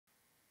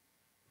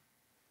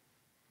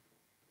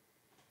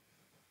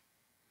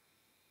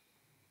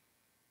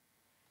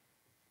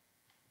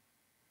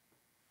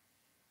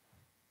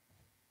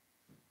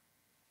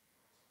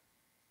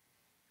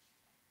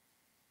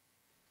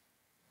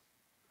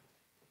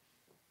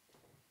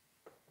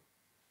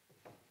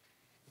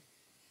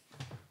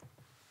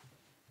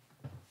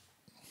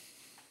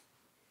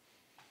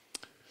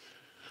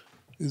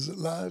Is it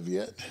live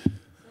yet?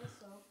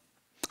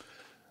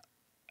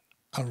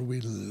 Are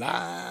we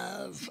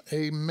live?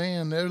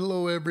 Amen.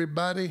 Hello,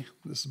 everybody.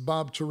 This is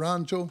Bob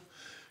Taranto.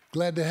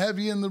 Glad to have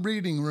you in the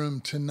reading room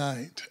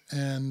tonight.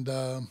 And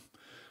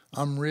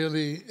I'm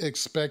really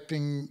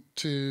expecting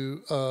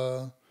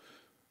to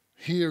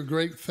hear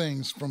great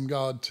things from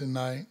God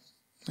tonight.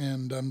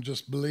 And I'm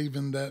just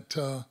believing that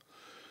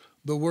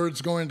the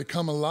word's going to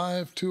come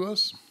alive to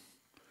us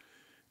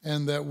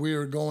and that we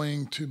are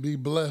going to be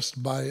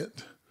blessed by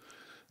it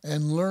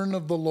and learn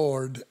of the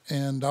Lord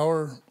and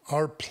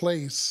our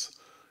place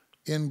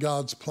in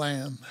God's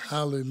plan.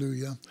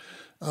 Hallelujah.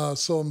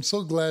 So I'm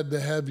so glad to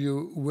have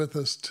you with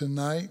us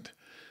tonight.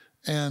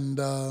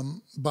 And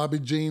Bobby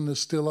Jean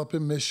is still up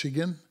in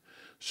Michigan.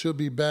 She'll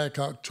be back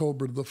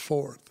October the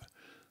 4th.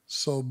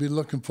 So be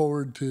looking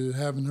forward to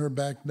having her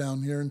back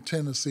down here in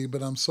Tennessee.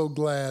 But I'm so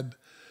glad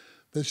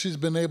that she's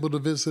been able to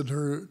visit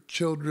her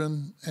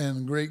children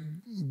and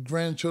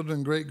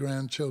great-grandchildren,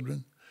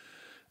 great-grandchildren,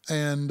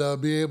 and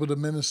be able to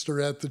minister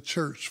at the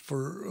church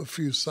for a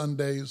few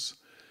Sundays.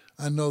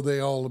 I know they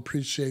all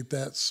appreciate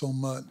that so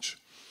much.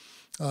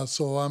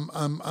 So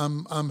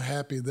I'm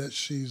happy that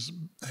she's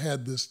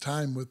had this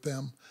time with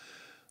them.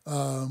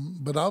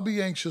 But I'll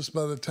be anxious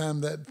by the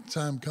time that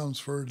time comes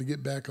for her to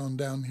get back on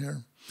down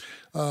here.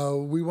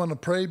 We want to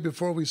pray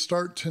before we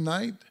start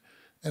tonight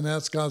and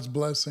ask God's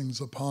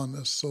blessings upon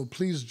us. So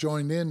please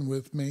join in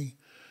with me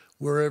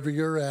wherever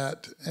you're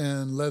at,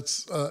 and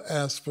let's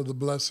ask for the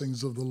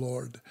blessings of the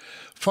Lord.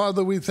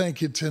 Father, we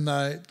thank you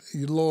tonight,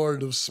 you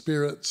Lord of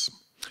spirits,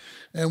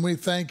 and we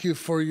thank you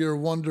for your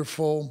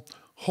wonderful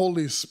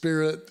Holy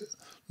Spirit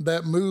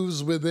that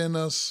moves within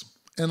us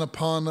and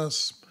upon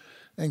us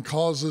and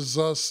causes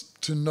us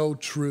to know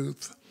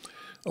truth.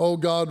 Oh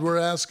God, we're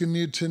asking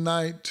you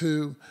tonight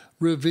to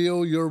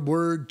reveal your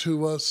word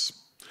to us.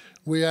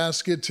 We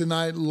ask you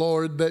tonight,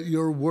 Lord, that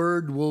your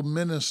word will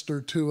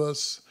minister to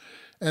us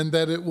and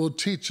that it will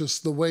teach us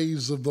the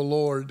ways of the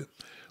Lord.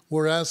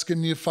 We're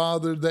asking you,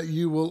 Father, that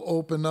you will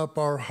open up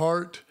our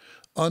heart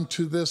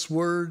unto this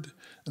word,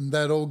 and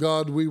that, oh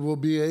God, we will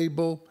be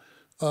able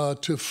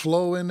to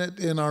flow in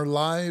it in our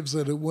lives,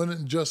 that it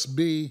wouldn't just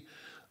be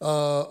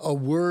a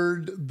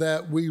word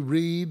that we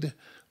read,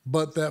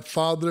 but that,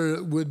 Father,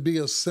 it would be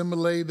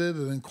assimilated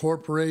and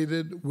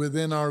incorporated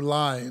within our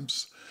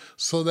lives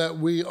so that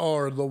we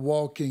are the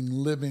walking,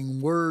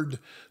 living word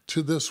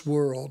to this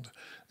world.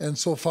 And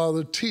so,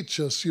 Father, teach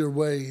us your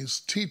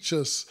ways, teach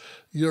us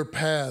your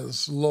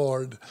paths,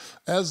 Lord.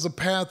 As the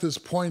path is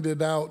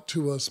pointed out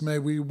to us, may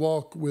we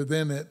walk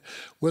within it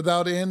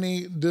without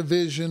any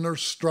division or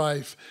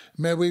strife.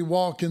 May we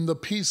walk in the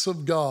peace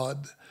of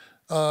God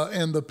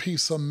and the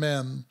peace of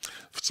men.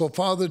 So,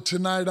 Father,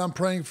 tonight I'm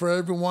praying for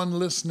everyone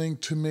listening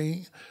to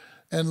me.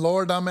 And,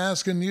 Lord, I'm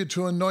asking you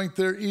to anoint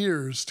their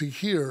ears to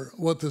hear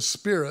what the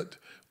Spirit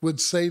would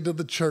say to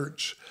the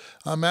church.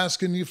 I'm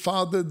asking you,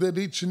 Father, that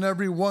each and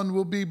every one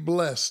will be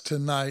blessed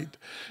tonight,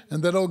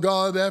 and that, oh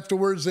God,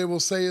 afterwards they will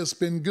say it's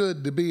been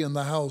good to be in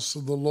the house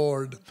of the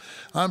Lord.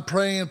 I'm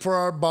praying for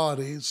our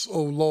bodies,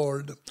 oh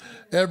Lord,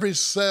 every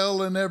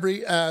cell and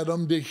every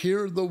atom to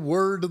hear the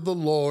word of the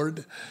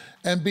Lord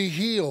and be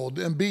healed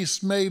and be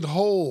made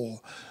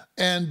whole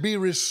and be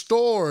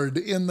restored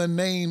in the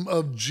name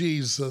of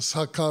Jesus.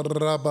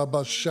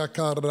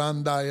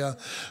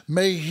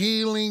 May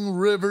healing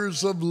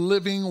rivers of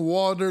living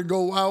water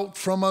go out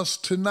from us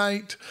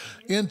tonight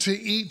into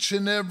each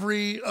and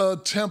every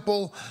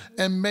temple.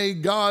 And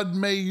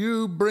may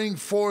you bring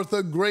forth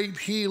a great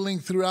healing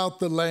throughout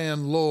the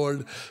land,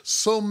 Lord.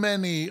 So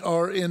many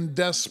are in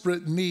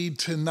desperate need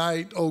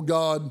tonight, oh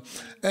God.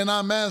 And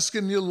I'm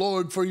asking you,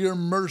 Lord, for your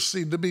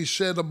mercy to be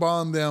shed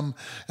upon them.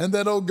 And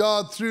that, oh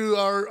God, through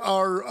our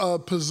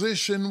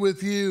position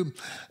with you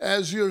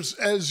as your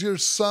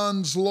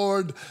sons,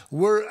 Lord,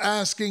 we're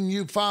asking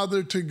you,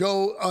 Father, to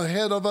go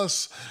ahead of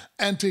us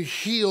and to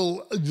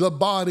heal the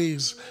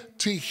bodies,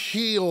 to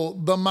heal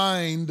the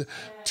mind,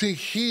 to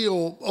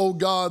heal, oh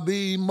God,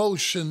 the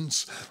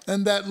emotions,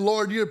 and that,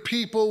 Lord, your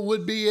people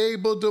would be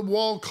able to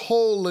walk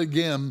whole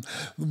again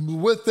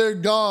with their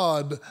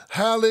God,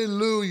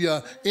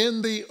 hallelujah,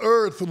 in the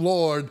earth,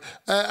 Lord,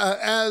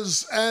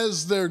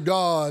 as their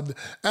God,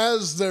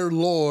 as their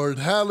Lord,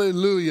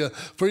 hallelujah.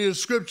 For your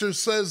scripture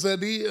says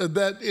that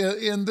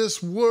in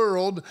this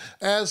world,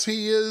 as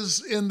he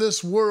is in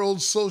this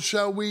world, so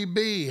shall we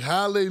be,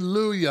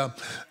 hallelujah.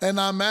 And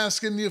I'm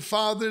asking you,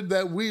 Father,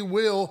 that we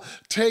will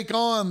take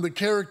on the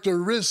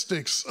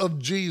characteristics of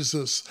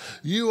Jesus.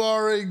 You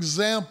are an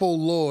example,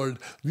 Lord.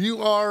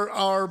 You are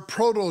our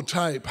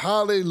prototype.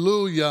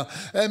 Hallelujah.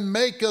 And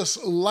make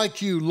us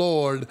like you,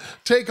 Lord.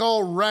 Take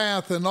all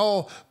wrath and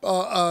all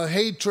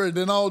hatred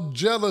and all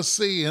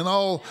jealousy and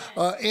all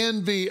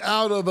envy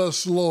out of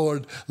us,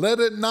 Lord. Let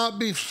it not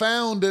be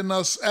found in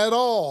us at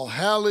all.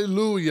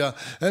 Hallelujah.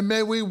 And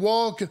may we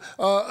walk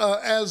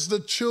as the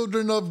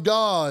children of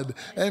God.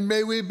 And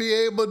may we be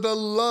able to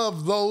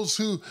love those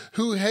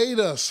who hate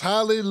us.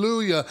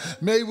 Hallelujah.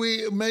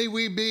 Hallelujah. May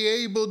we be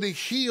able to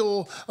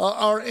heal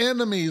our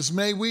enemies.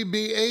 May we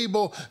be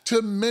able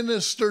to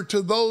minister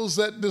to those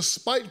that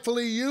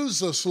despitefully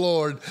use us,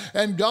 Lord.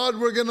 And God,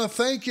 we're going to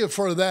thank you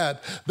for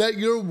that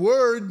your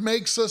word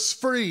makes us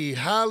free.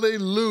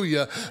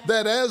 Hallelujah.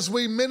 That as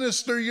we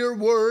minister your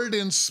word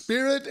in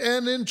spirit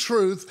and in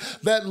truth,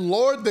 that,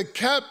 Lord, the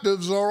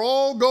captives are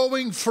all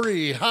going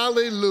free.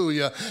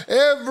 Hallelujah.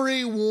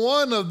 Every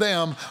one of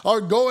them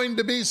are going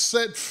to be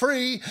set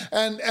free,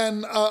 and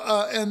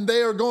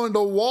they are going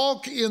to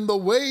walk in the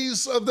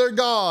ways of their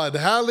God.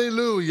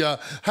 Hallelujah.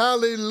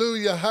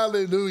 Hallelujah.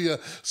 Hallelujah.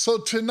 So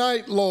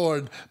tonight,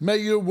 Lord, may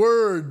your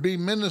word be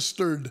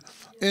ministered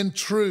in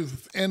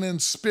truth and in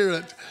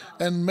spirit,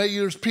 and may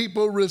your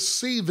people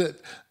receive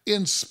it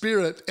in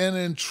spirit and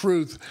in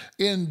truth.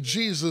 In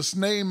Jesus'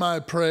 name I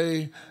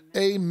pray.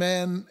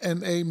 Amen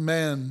and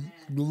amen.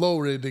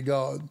 Glory to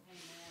God.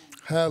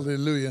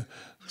 Hallelujah.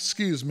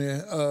 Excuse me,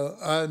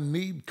 I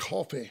need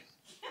coffee.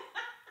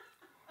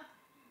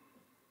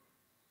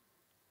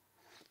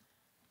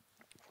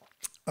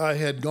 I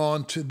had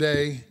gone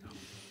today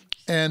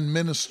and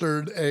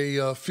ministered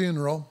a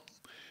funeral,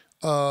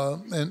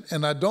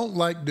 and I don't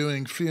like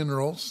doing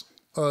funerals,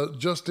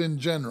 just in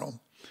general.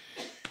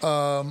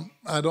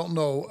 I don't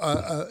know.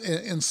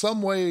 In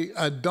some way,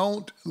 I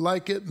don't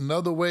like it. In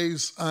other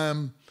ways,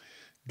 I'm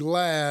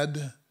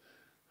glad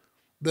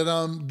that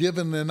I'm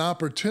given an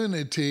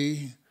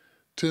opportunity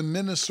to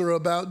minister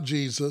about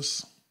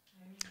Jesus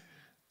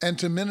and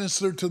to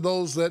minister to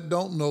those that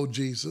don't know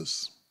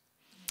Jesus,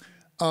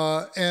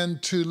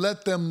 and to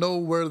let them know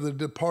where the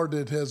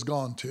departed has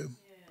gone to,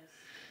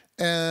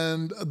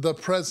 and the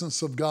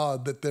presence of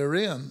God that they're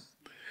in.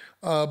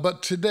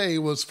 But today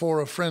was for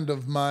a friend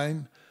of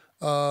mine,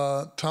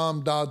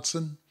 Tom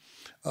Dodson.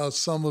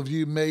 Some of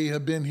you may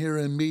have been here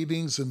in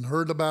meetings and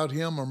heard about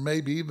him, or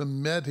maybe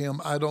even met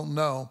him. I don't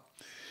know.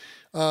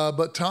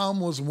 But Tom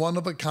was one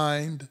of a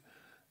kind,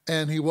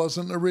 and he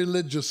wasn't a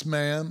religious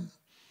man.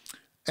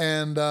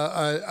 And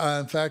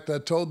in fact, I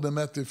told them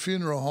at the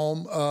funeral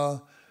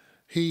home,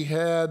 he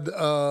had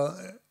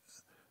an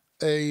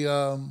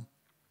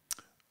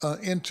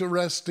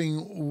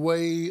interesting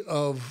way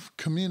of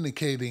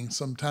communicating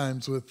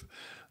sometimes with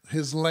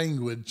his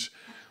language.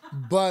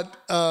 But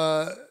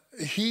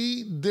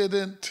he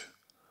didn't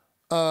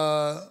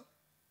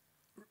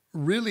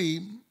really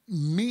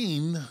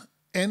mean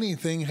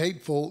anything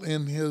hateful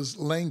in his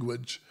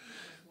language.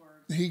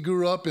 He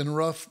grew up in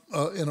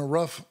a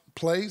rough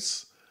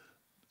place.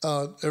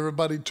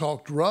 Everybody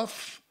talked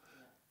rough.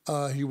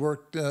 He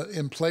worked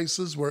in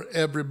places where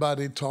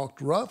everybody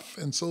talked rough,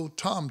 and so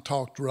Tom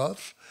talked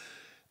rough,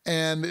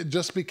 and it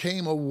just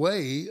became a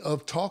way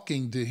of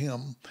talking to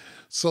him.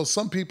 So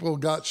some people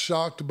got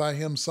shocked by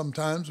him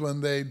sometimes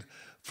when they'd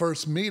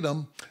first meet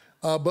him.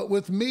 But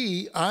with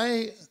me,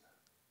 I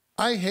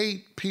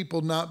hate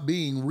people not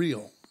being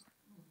real.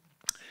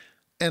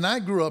 And I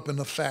grew up in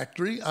a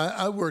factory.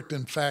 I worked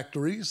in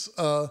factories.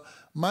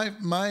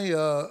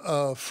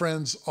 My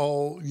friends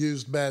all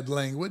used bad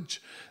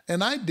language,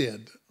 and I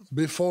did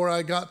before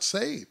I got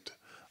saved.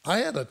 I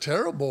had a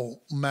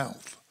terrible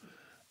mouth,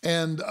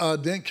 and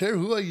didn't care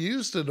who I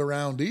used it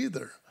around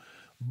either.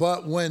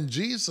 But when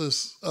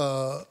Jesus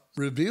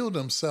revealed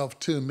himself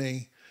to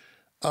me,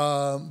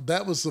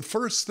 that was the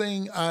first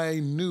thing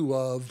I knew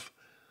of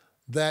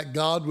that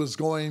God was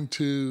going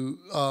to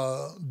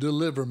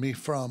deliver me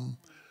from,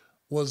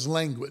 was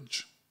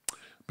language.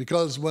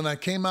 Because when I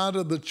came out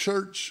of the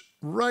church,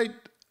 right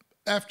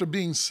after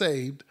being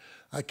saved,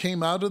 I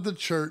came out of the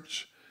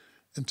church,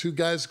 and two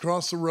guys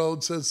across the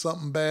road said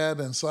something bad,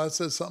 and so I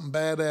said something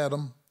bad at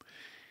them.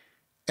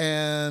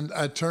 And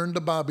I turned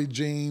to Bobby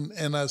Jean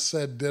and I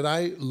said, "Did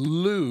I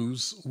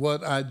lose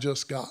what I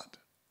just got?"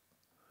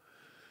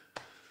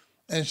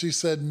 And she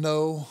said,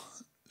 "No."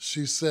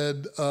 She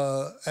said,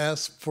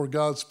 "Ask for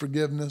God's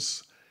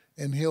forgiveness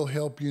and he'll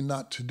help you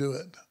not to do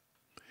it."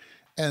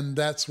 And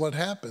that's what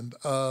happened.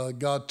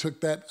 God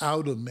took that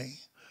out of me.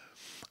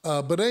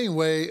 But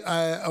anyway,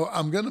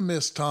 I'm going to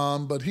miss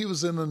Tom, but he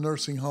was in a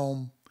nursing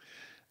home.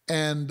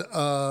 And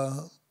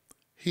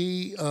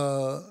he,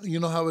 you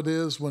know how it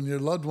is when your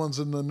loved one's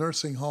in the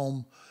nursing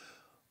home,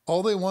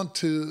 all they want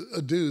to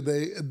do,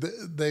 they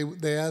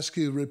ask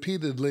you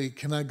repeatedly,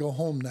 "Can I go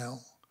home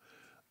now?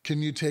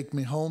 Can you take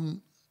me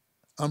home?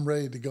 I'm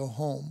ready to go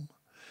home."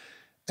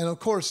 And of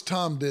course,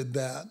 Tom did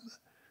that.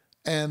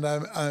 And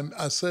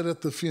I said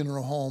at the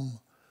funeral home,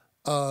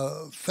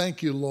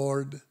 "Thank you,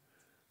 Lord,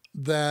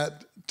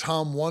 that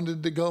Tom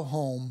wanted to go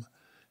home,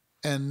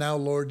 and now,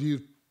 Lord,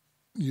 you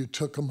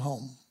took him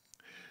home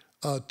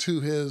to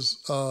his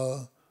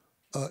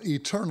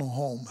eternal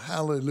home."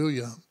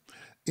 Hallelujah.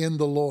 In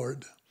the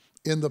Lord,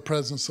 in the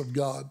presence of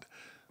God.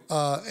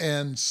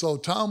 And so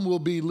Tom will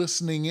be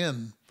listening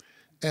in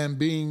and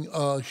being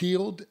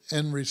healed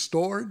and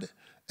restored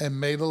and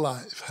made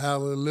alive.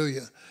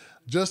 Hallelujah.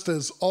 Just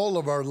as all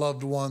of our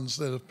loved ones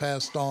that have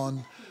passed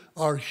on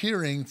are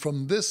hearing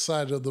from this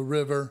side of the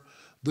river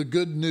the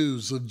good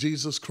news of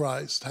Jesus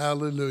Christ.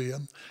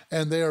 Hallelujah.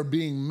 And they are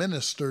being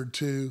ministered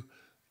to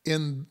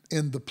in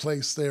the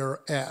place they're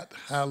at.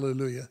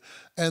 Hallelujah.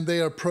 And they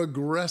are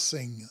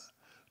progressing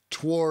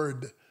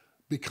toward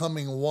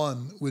becoming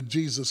one with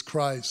Jesus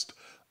Christ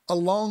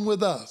along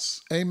with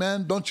us.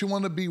 Amen. Don't you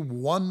want to be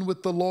one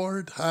with the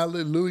Lord?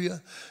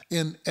 Hallelujah.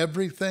 In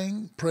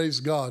everything. Praise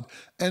God.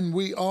 And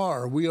we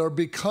are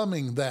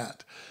becoming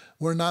that.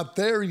 We're not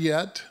there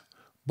yet,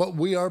 but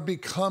we are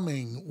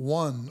becoming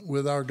one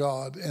with our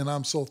God. And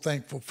I'm so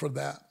thankful for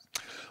that.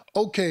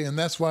 Okay. And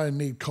that's why I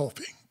need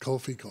coffee.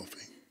 Coffee.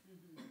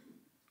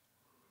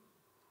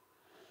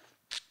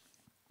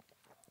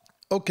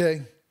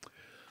 Okay.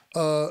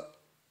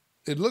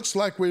 It looks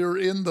like we are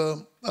in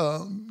the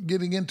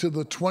getting into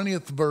the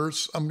 20th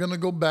verse. I'm going to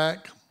go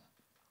back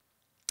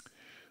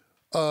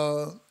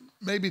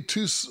maybe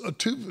two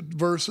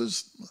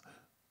verses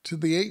to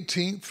the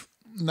 18th,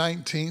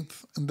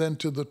 19th, and then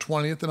to the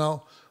 20th. And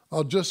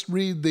I'll just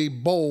read the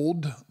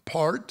bold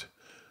part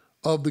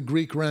of the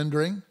Greek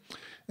rendering.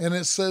 And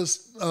it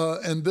says,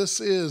 and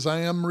this is, I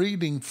am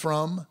reading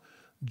from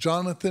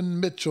Jonathan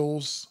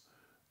Mitchell's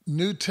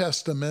New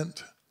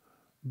Testament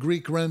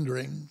Greek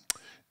rendering.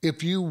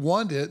 If you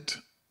want it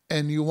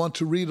and you want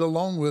to read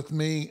along with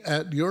me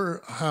at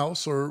your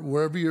house or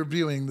wherever you're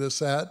viewing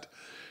this at,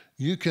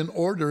 you can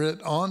order it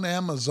on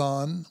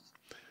Amazon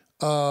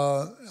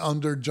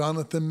under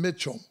Jonathan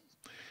Mitchell,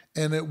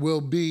 and it will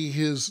be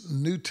his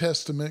New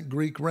Testament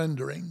Greek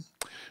rendering.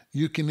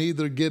 You can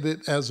either get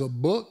it as a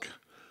book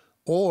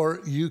or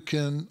you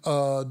can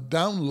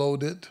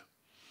download it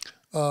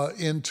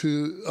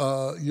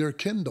into your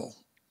Kindle.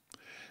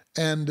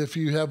 And if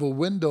you have a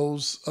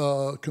Windows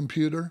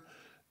computer,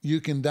 you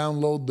can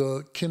download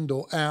the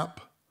Kindle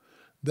app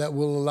that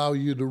will allow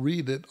you to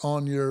read it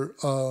on your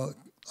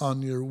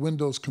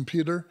Windows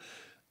computer.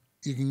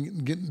 You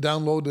can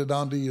download it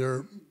onto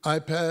your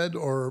iPad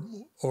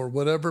or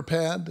whatever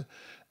pad,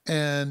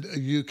 and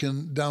you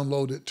can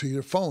download it to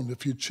your phone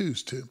if you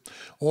choose to.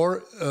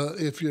 Or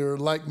if you're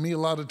like me, a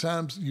lot of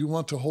times you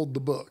want to hold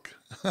the book.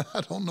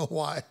 I don't know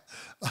why.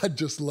 I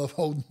just love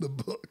holding the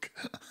book.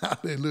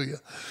 Hallelujah.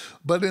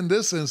 But in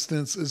this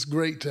instance, it's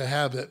great to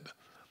have it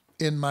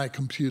in my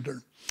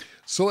computer.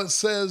 So it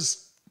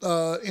says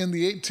in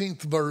the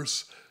 18th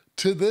verse,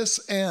 to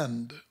this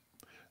end,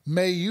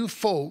 may you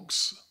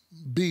folks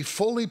be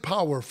fully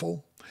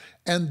powerful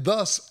and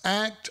thus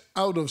act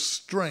out of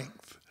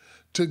strength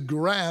to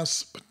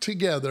grasp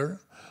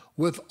together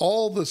with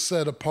all the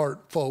set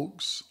apart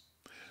folks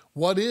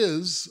what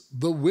is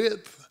the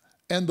width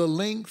and the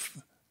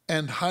length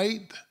and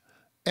height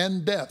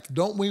and depth.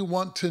 Don't we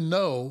want to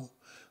know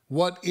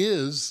what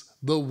is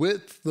the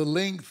width, the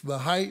length, the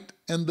height,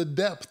 and the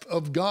depth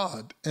of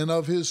God and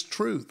of his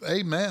truth?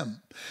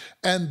 Amen.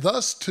 And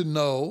thus to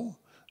know,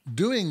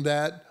 doing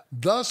that,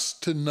 thus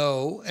to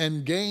know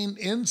and gain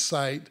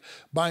insight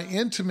by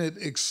intimate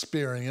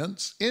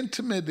experience,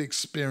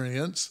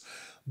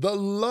 the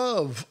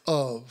love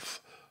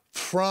of,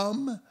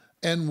 from,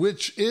 and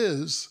which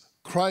is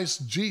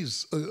Christ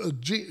Jesus,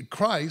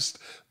 Christ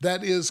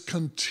that is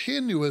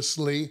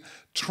continuously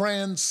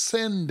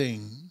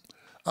transcending.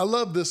 I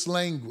love this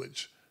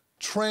language.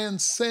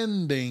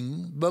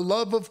 Transcending, the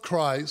love of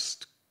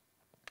Christ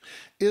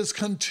is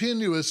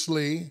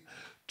continuously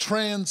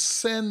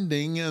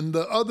transcending, and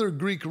the other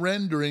Greek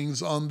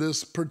renderings on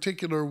this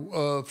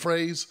particular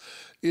phrase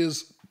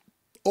is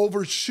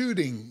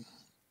overshooting,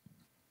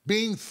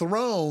 being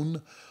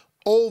thrown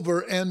over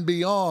and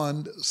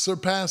beyond,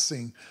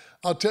 surpassing.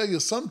 I'll tell you,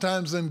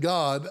 sometimes in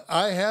God,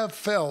 I have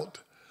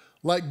felt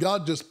like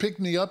God just picked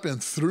me up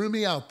and threw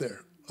me out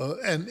there.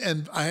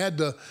 And I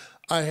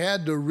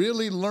had to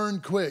really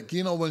learn quick.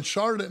 You know, when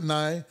Charlotte and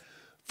I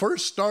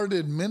first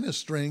started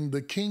ministering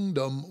the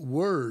kingdom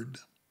word,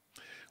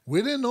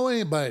 we didn't know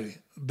anybody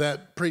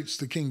that preached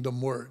the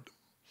kingdom word.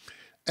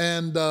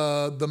 And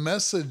the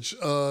message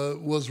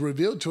was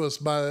revealed to us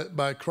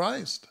by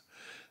Christ.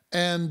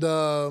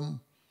 And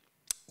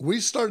we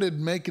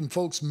started making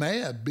folks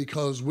mad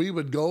because we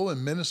would go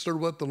and minister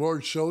what the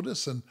Lord showed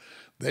us, and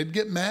they'd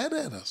get mad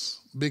at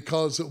us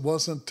because it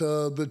wasn't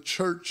the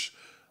church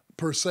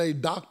per se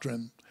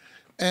doctrine.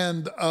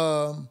 And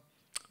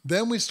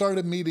then we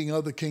started meeting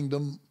other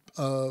kingdom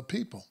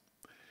people.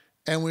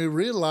 And we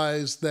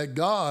realized that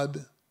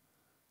God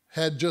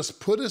had just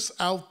put us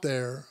out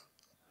there,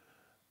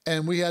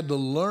 and we had to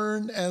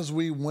learn as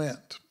we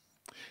went.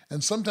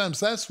 And sometimes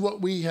that's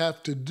what we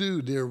have to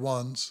do, dear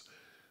ones,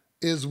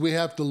 is we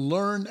have to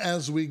learn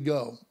as we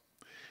go.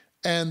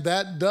 And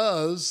that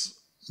does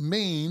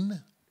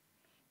mean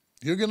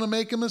you're going to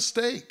make a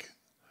mistake.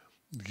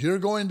 You're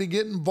going to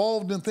get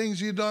involved in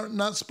things you're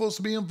not supposed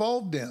to be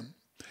involved in.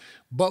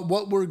 But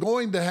what we're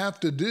going to have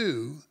to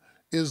do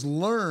is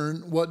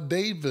learn what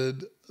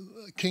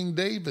King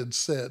David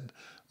said.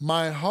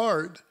 My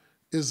heart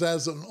is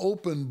as an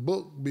open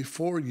book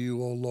before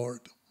you, O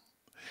Lord.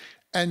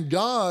 And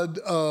God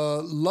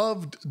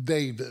loved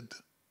David,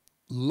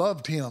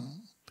 loved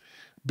him,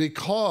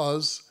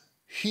 because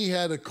he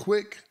had a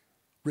quick,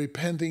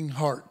 repenting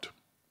heart.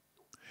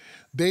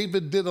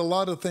 David did a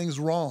lot of things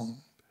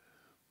wrong,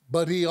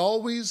 but he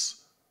always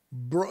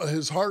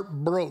his heart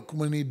broke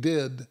when he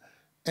did,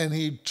 and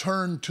he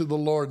turned to the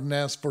Lord and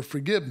asked for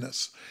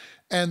forgiveness.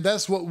 And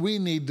that's what we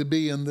need to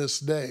be in this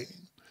day,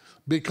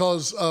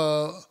 because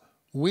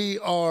we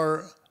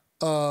are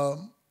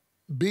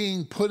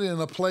being put in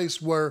a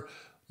place where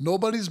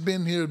nobody's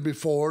been here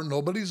before,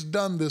 nobody's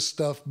done this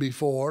stuff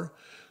before,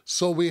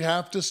 so we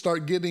have to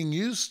start getting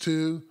used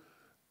to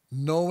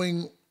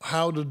knowing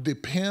how to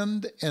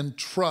depend and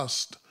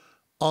trust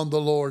on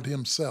the Lord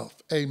himself.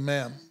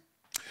 Amen.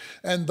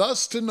 And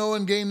thus to know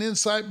and gain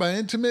insight by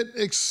intimate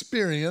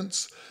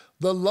experience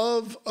the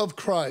love of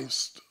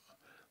Christ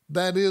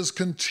that is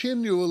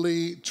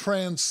continually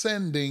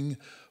transcending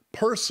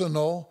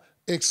personal,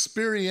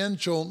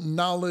 experiential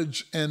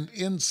knowledge and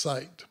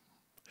insight,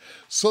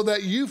 so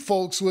that you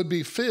folks would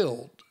be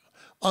filled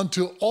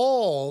unto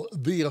all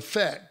the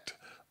effect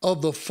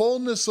of the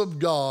fullness of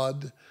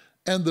God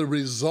and the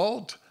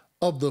result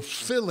of the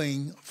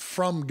filling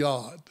from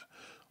God.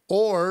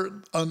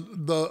 Or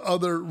the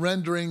other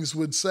renderings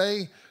would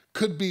say,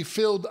 could be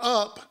filled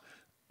up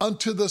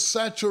unto the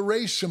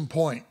saturation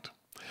point,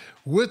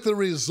 with the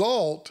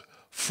result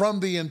from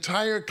the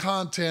entire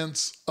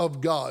contents of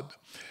God.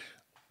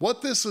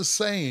 What this is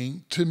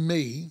saying to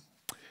me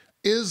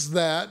is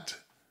that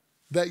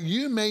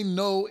you may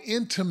know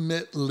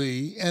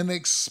intimately and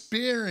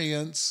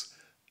experience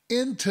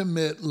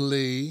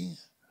intimately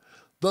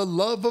the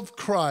love of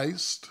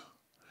Christ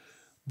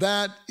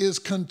that is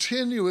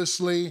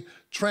continuously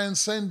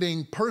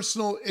transcending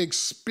personal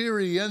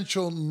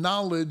experiential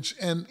knowledge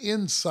and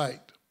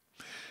insight.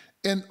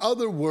 In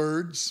other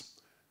words,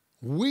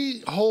 we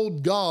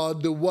hold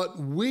God to what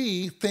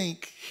we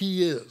think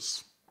he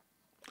is,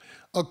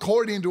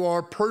 according to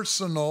our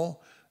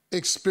personal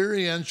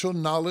experiential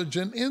knowledge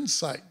and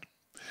insight.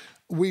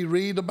 We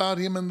read about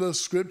him in the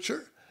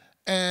scripture,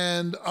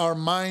 and our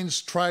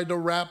minds try to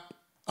wrap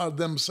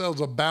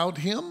themselves about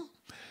him,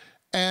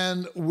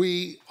 and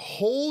we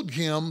hold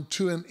him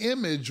to an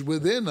image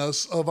within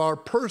us of our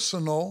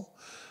personal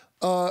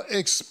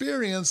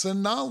experience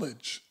and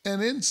knowledge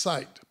and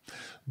insight.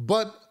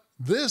 But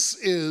this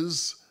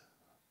is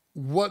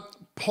what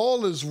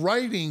Paul is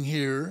writing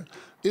here,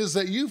 is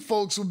that you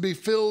folks would be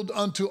filled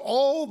unto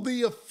all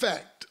the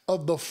effect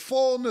of the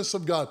fullness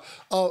of God,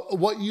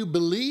 what you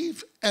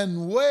believe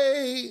and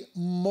way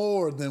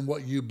more than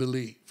what you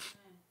believe.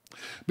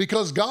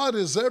 Because God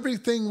is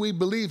everything we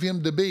believe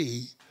him to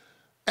be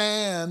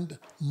and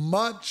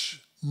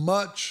much,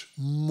 much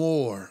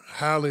more.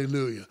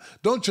 Hallelujah.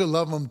 Don't you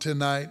love him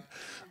tonight?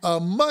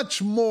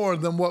 Much more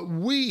than what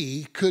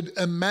we could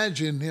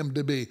imagine him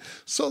to be.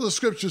 So the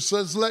scripture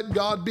says, let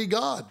God be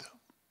God.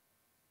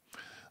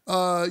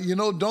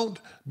 Don't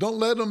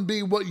let him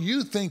be what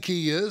you think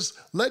he is.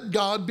 Let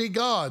God be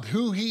God,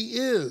 who he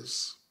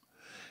is.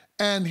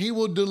 And he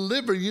will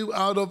deliver you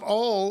out of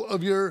all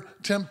of your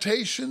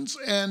temptations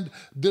and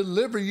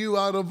deliver you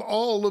out of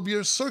all of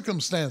your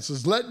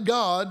circumstances. Let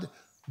God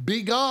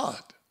be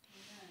God.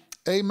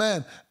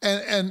 Amen.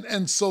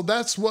 And so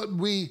that's what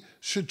we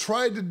should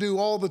try to do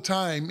all the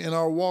time in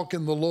our walk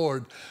in the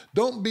Lord.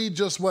 Don't be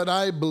just what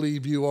I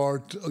believe you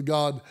are,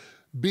 God.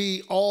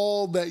 Be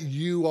all that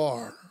you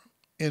are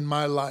in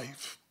my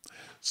life,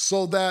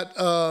 so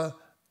that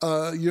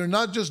you're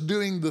not just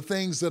doing the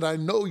things that I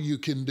know you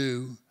can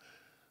do,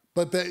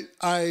 but that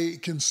I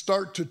can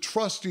start to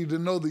trust you to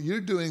know that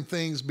you're doing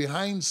things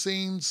behind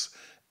scenes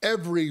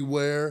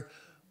everywhere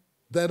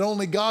that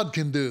only God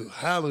can do.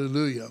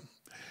 Hallelujah.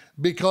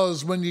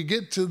 Because when you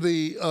get to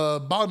the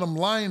bottom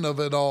line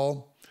of it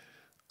all,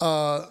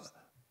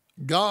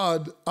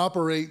 God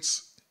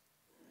operates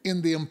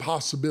in the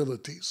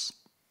impossibilities.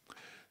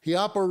 He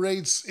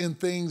operates in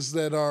things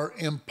that are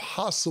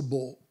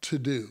impossible to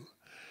do.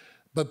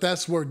 But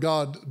that's where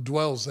God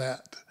dwells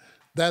at.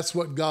 That's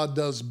what God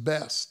does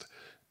best.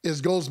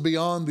 It goes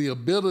beyond the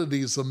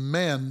abilities of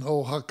men,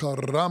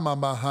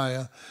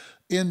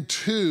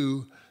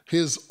 into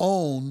his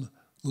own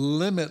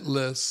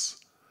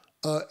limitless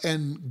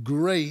and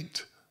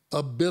great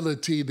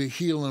ability to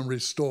heal and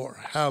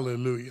restore.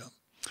 Hallelujah.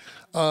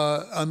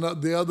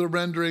 The other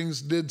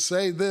renderings did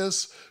say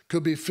this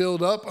could be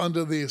filled up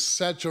under the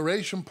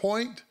saturation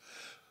point,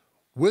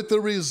 with the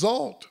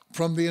result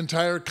from the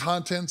entire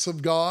contents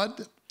of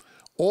God,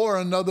 or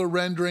another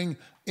rendering,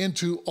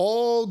 into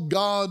all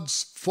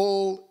God's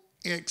full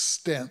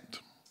extent.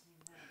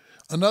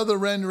 Another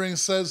rendering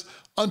says,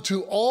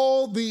 unto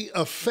all the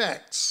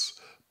effects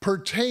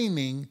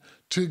pertaining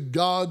to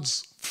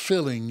God's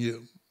filling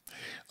you.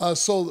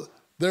 So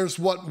there's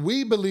what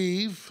we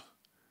believe,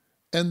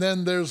 and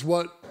then there's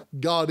what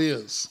God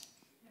is.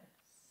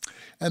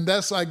 And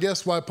that's, I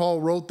guess, why Paul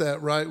wrote that,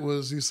 right?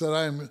 Was he said,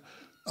 I am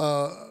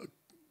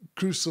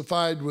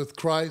crucified with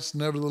Christ,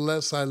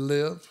 nevertheless I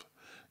live,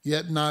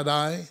 yet not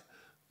I,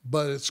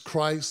 but it's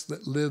Christ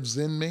that lives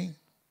in me.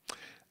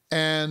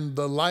 And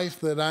the life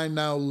that I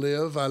now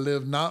live, I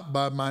live not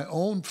by my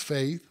own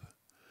faith,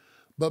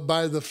 but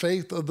by the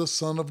faith of the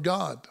Son of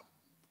God.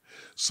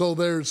 So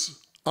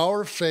there's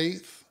our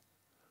faith,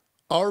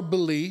 our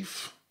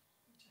belief,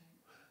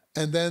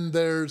 and then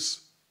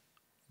there's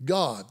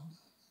God.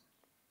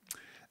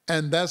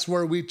 And that's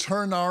where we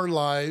turn our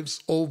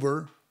lives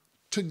over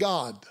to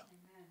God.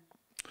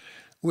 Amen.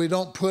 We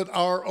don't put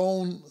our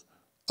own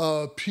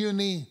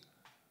puny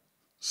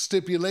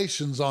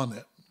stipulations on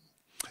it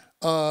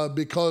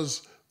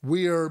because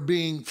we are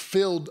being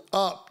filled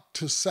up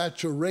to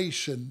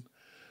saturation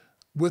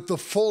with the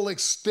full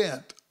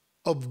extent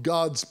of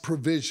God's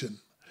provision.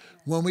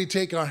 When we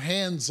take our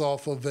hands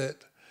off of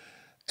it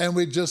and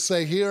we just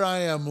say, here I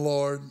am,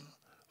 Lord,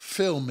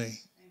 fill me,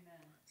 amen.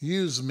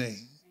 Use me, amen.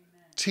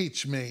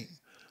 Teach me,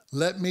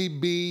 let me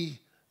be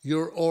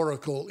your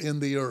oracle in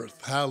the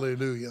earth.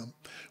 Hallelujah.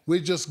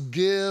 We just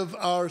give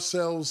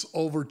ourselves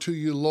over to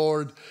you,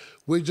 Lord.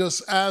 We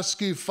just ask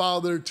you,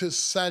 Father, to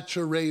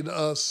saturate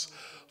us,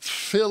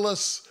 fill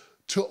us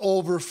to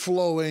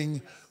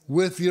overflowing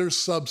with your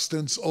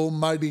substance,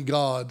 Almighty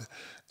God.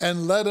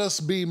 And let us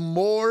be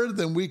more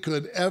than we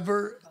could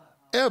ever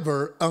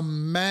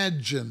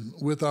imagine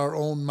with our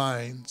own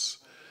minds.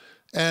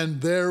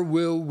 And there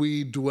will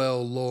we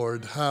dwell,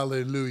 Lord.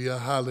 Hallelujah,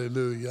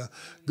 hallelujah.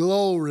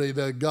 Glory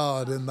to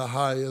God in the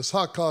highest.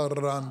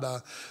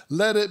 Hakaranda.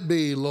 Let it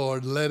be,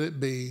 Lord, let it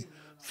be.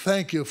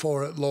 Thank you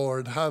for it,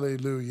 Lord.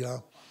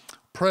 Hallelujah.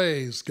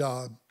 Praise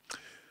God.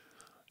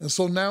 And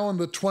so now in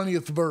the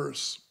 20th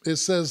verse, it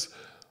says,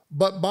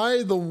 but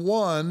by the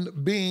one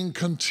being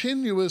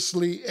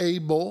continuously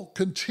able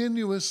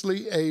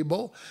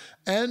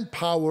and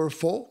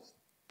powerful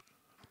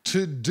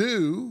to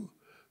do,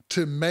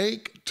 to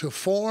make, to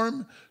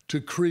form, to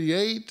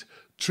create,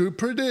 to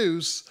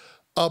produce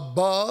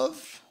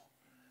above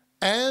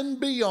and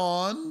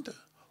beyond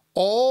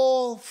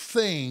all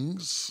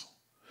things,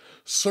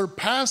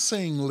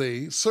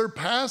 surpassingly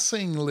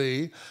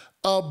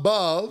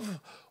above,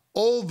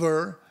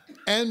 over,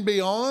 and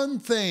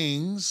beyond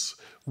things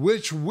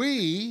which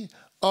we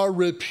are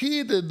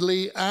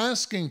repeatedly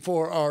asking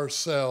for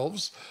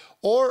ourselves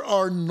or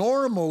are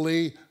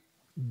normally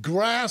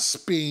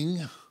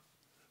grasping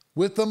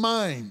with the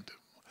mind,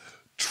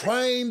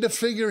 trying to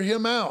figure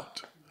him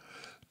out,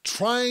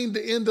 trying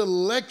to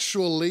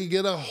intellectually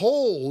get a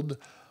hold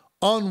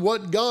on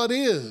what God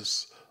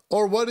is,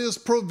 or what his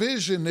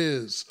provision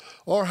is,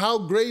 or how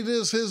great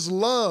is his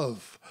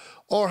love,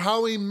 or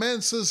how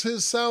immense is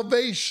his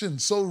salvation,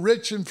 so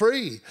rich and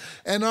free.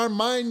 And our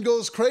mind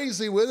goes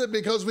crazy with it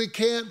because we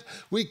can't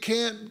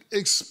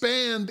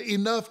expand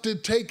enough to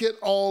take it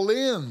all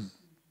in.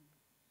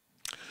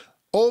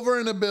 Over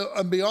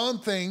and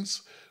beyond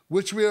things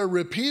which we are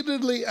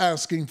repeatedly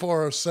asking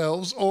for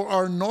ourselves or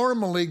are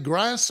normally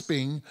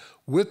grasping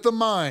with the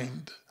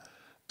mind,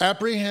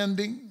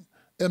 apprehending,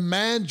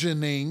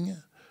 imagining,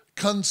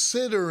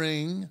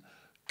 considering,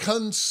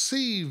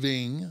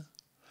 conceiving,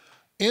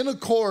 in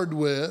accord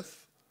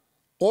with,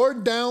 or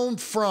down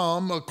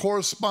from, a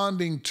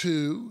corresponding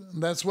to,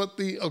 and that's what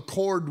the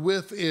accord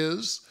with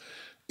is,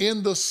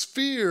 in the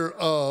sphere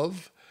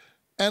of,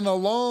 and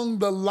along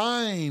the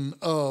line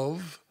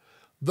of,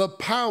 the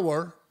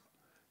power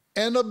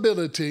and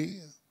ability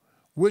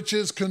which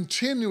is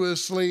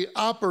continuously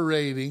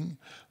operating,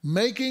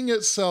 making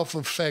itself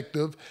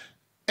effective,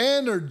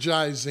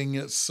 energizing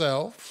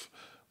itself,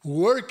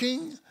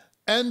 working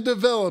and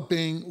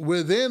developing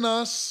within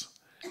us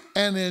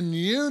and in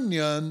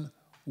union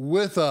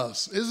with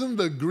us. Isn't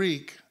the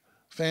Greek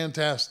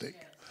fantastic?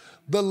 Yes.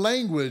 The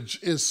language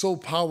is so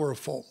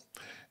powerful.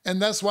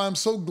 And that's why I'm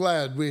so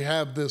glad we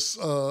have this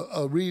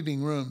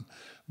reading room,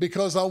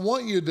 because I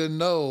want you to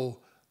know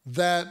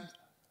that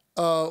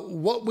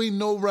what we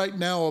know right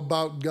now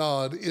about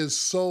God is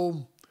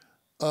so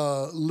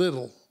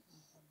little.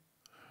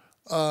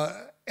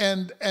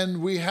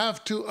 And we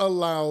have to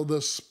allow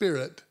the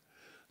Spirit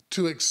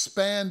to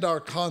expand our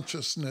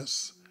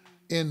consciousness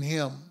in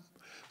him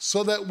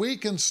so that we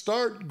can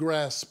start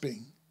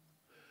grasping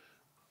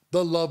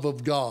the love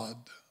of God,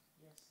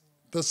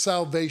 the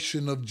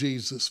salvation of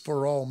Jesus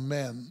for all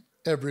men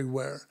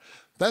everywhere.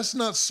 That's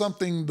not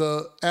something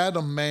the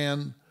Adam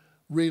man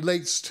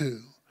relates to.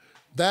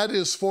 That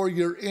is for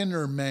your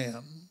inner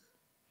man,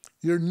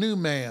 your new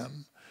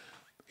man.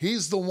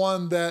 He's the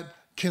one that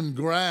can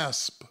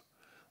grasp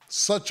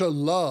such a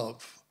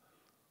love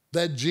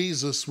that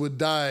Jesus would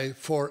die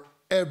for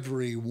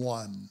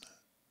everyone.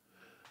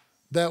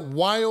 That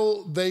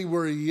while they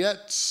were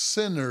yet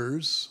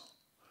sinners,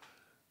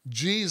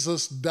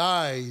 Jesus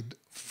died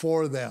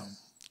for them.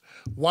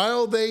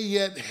 While they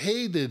yet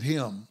hated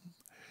him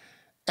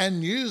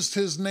and used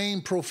his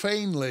name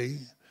profanely,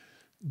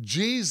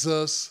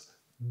 Jesus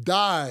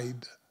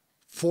died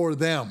for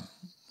them.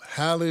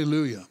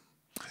 Hallelujah.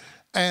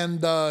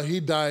 And he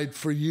died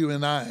for you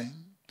and I.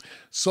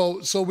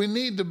 So we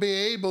need to be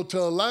able to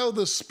allow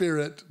the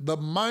Spirit, the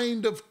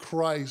mind of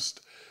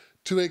Christ,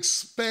 to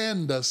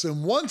expand us.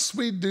 And once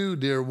we do,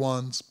 dear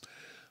ones,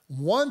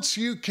 once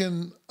you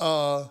can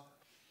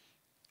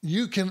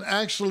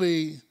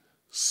actually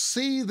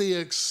see the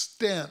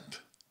extent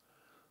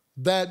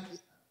that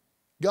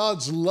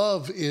God's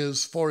love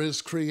is for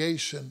his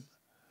creation,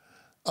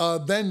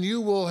 then you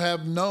will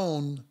have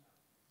known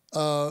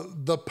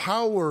the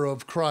power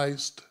of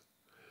Christ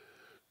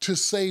to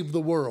save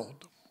the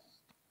world.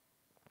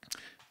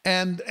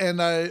 And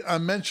I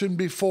mentioned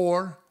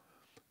before,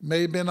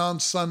 may have been on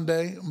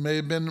Sunday, may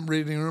have been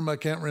reading room, I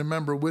can't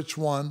remember which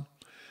one,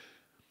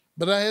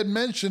 but I had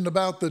mentioned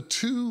about the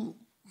two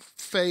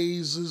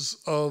phases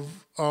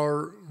of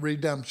our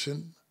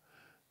redemption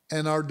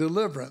and our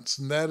deliverance.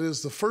 And that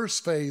is, the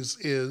first phase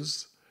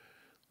is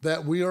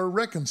that we are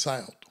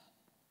reconciled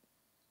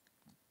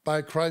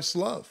by Christ's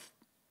love.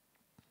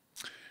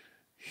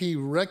 He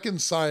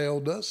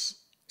reconciled us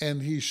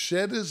and he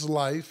shed his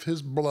life,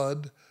 his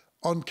blood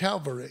on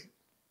Calvary.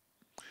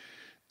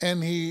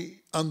 And he,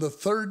 on the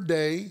third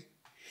day,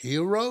 he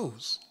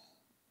arose.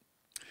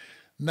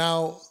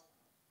 Now,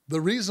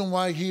 the reason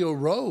why he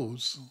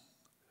arose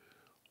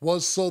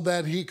was so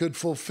that he could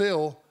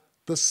fulfill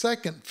the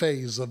second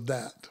phase of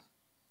that,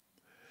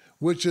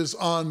 which is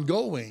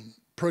ongoing,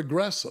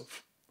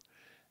 progressive.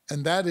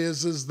 And that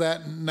is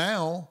that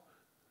now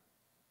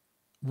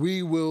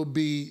we will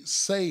be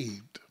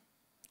saved.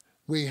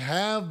 We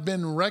have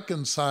been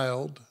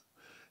reconciled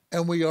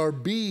and we are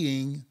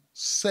being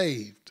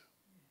saved.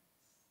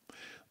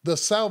 The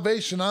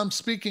salvation I'm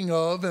speaking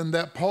of and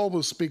that Paul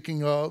was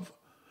speaking of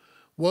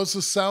was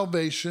the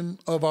salvation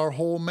of our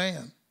whole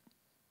man.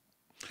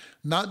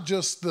 Not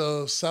just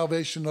the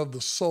salvation of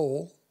the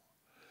soul,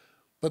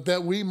 but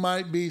that we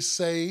might be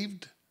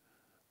saved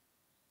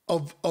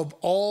of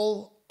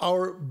all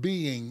our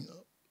being,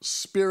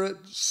 spirit,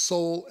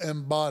 soul,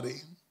 and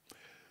body.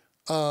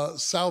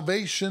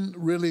 Salvation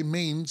really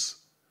means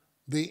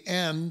the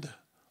end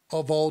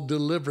of all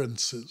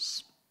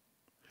deliverances.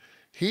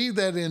 He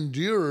that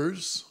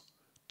endures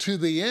to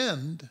the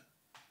end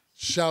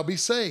shall be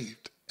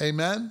saved.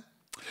 Amen?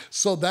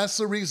 So that's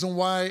the reason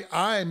why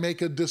I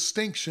make a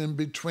distinction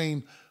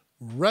between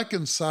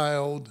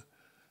reconciled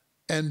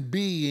and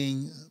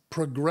being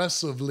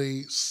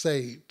progressively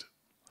saved.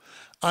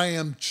 I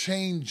am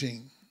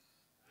changing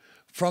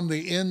from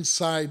the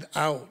inside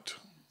out.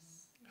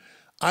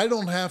 I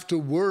don't have to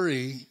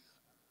worry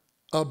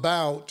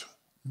about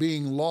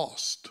being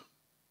lost.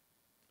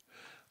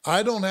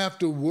 I don't have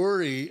to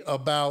worry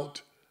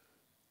about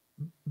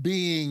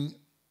being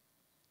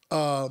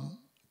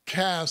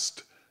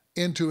cast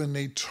into an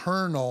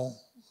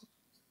eternal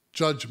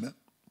judgment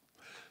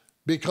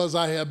because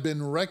I have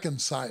been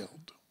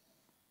reconciled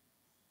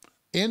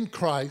in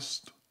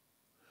Christ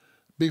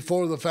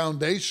before the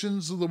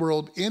foundations of the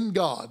world in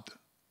God.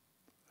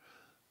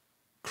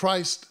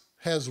 Christ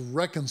has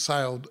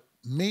reconciled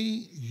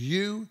me,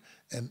 you,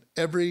 and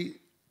every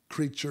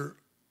creature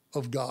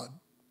of God.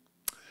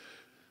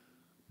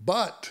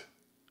 But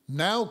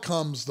now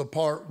comes the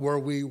part where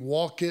we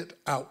walk it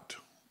out.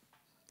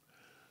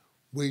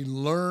 We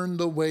learn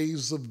the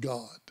ways of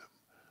God.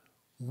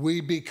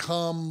 We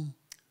become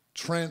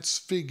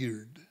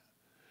transfigured.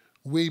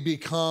 We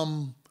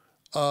become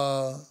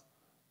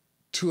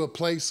to a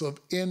place of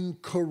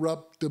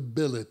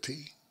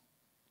incorruptibility.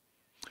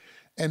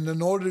 And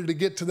in order to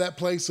get to that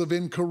place of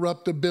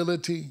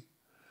incorruptibility,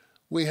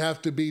 we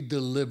have to be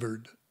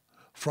delivered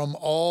from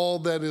all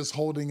that is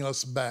holding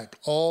us back,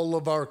 all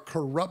of our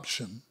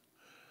corruption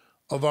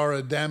of our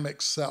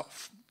Adamic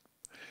self.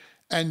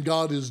 And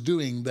God is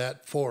doing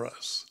that for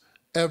us.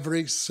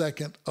 Every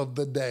second of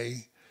the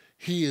day,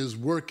 he is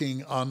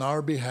working on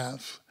our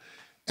behalf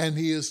and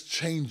he is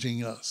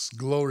changing us.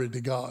 Glory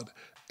to God.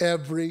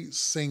 Every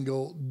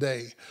single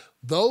day.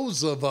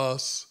 Those of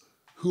us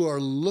who are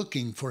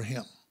looking for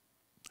him,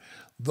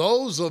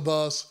 those of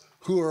us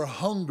who are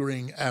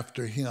hungering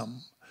after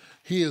him,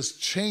 he is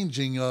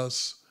changing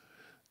us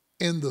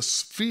in the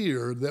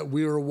sphere that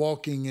we are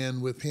walking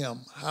in with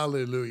him.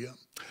 Hallelujah.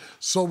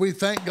 So we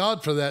thank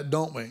God for that,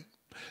 don't we?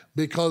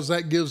 Because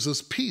that gives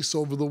us peace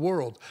over the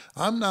world.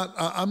 I'm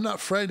not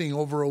fretting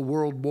over a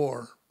World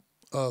War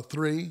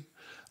III.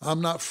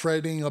 I'm not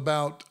fretting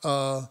about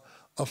a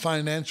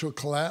financial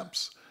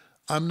collapse.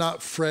 I'm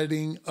not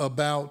fretting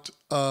about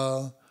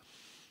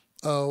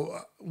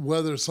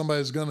whether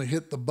somebody's going to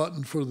hit the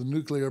button for the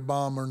nuclear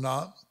bomb or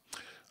not,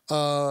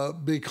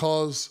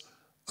 because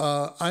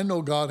I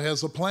know God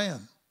has a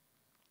plan.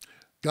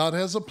 God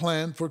has a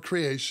plan for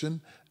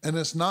creation, and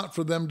it's not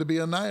for them to be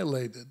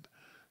annihilated.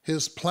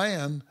 His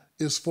plan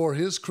is for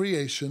his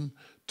creation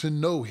to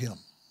know him.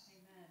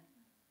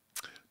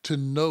 Amen. To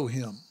know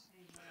him.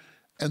 Amen.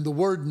 And the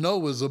word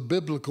know is a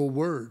biblical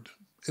word.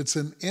 It's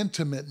an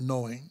intimate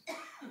knowing.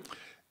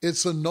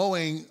 It's a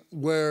knowing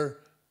where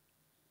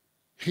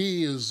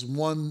he is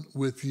one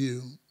with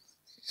you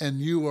and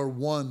you are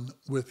one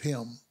with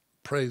him.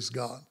 Praise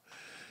God.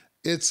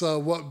 It's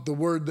what the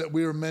word that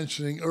we were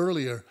mentioning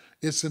earlier.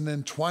 It's an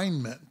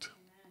entwinement.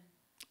 Amen.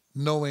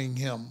 Knowing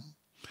him.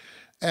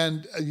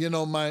 And, you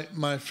know,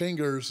 my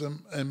fingers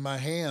and my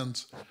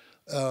hands,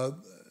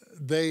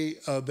 they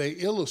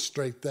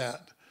illustrate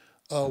that.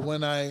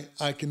 When I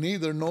can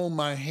either know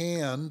my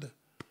hand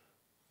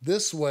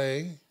this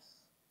way,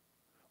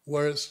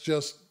 where it's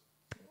just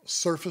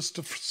surface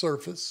to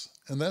surface,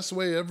 and that's the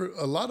way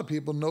a lot of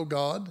people know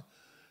God,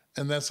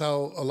 and that's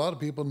how a lot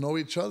of people know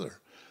each other.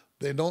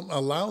 They don't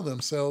allow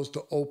themselves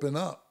to open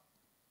up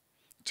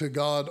to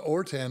God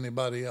or to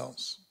anybody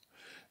else.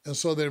 And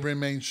so they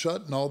remain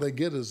shut, and all they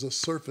get is a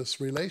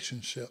surface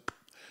relationship,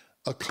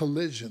 a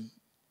collision.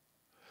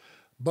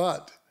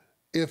 But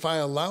if I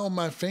allow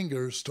my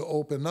fingers to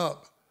open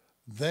up,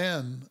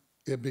 then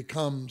it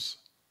becomes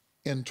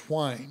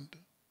entwined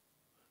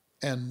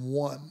and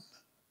one.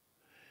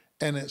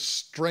 And it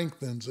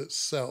strengthens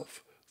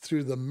itself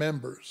through the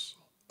members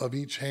of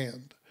each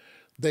hand.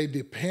 They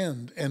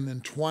depend and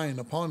entwine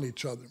upon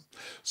each other.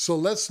 So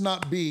let's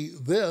not be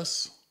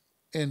this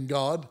in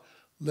God.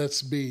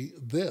 Let's be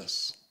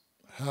this.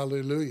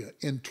 Hallelujah.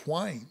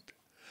 Entwined.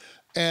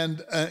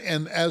 And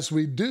as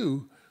we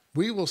do,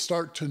 we will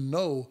start to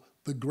know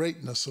the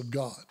greatness of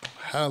God.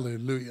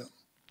 Hallelujah.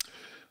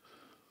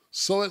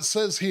 So it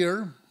says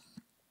here,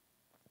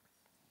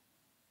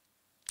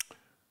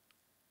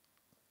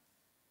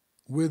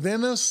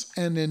 within us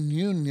and in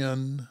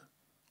union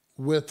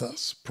with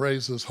us.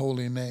 Praise his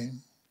holy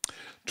name.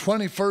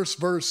 21st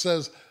verse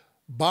says,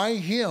 by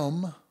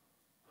him,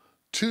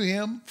 to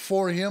him,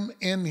 for him,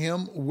 in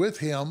him, with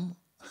him.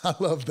 I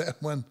love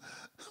that when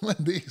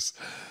these,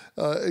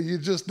 you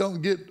just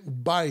don't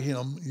get by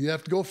him. You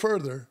have to go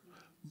further.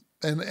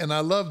 And I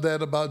love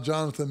that about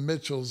Jonathan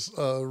Mitchell's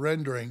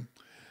rendering,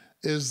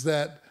 is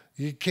that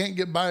you can't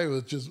get by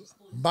with just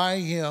by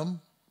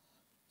him.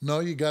 No,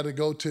 you got to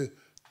go to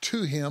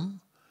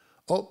him.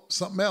 Oh,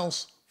 something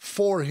else.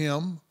 For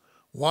him.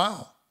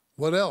 Wow.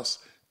 What else?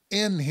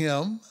 In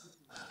him.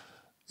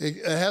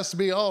 It has to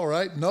be all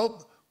right.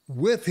 Nope.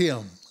 With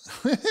him.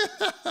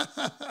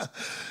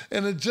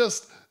 And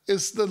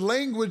it's the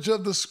language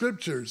of the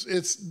scriptures.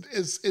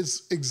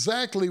 It's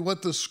exactly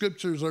what the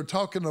scriptures are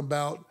talking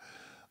about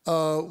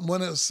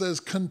when it says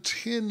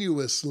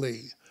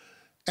continuously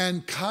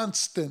and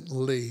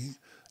constantly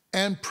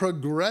and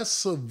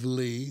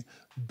progressively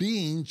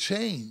being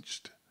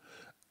changed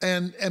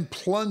and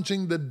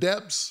plunging the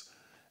depths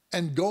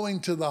and going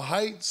to the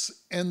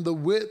heights and the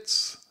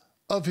widths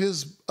of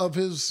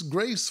his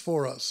grace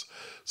for us.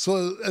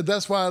 So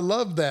that's why I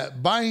love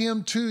that. By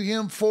him, to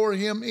him, for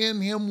him,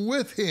 in him,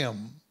 with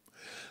him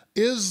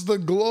is the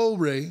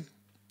glory,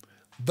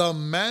 the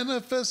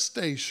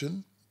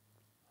manifestation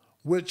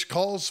which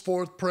calls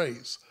forth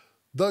praise.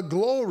 The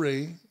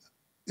glory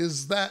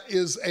is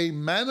a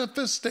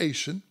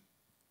manifestation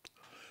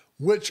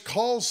which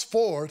calls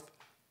forth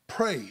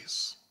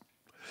praise.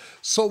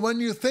 So when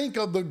you think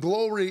of the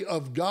glory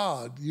of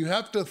God, you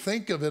have to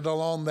think of it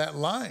along that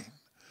line.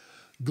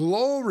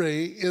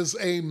 Glory is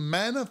a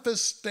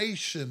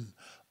manifestation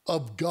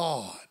of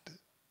God.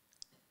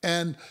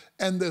 And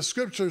the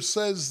scripture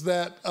says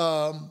that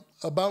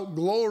about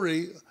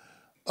glory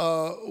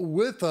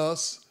with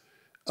us,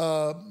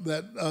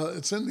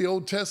 it's in the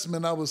Old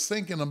Testament I was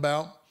thinking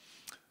about,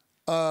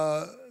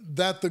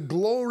 that the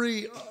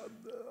glory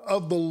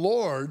of the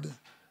Lord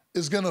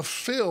is going to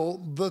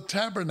fill the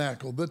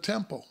tabernacle, the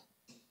temple,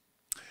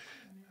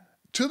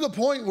 to the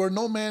point where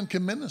no man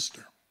can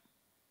minister.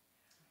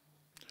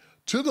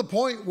 To the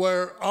point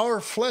where our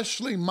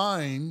fleshly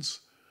minds,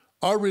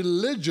 our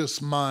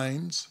religious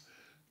minds,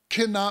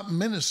 cannot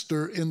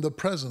minister in the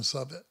presence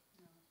of it.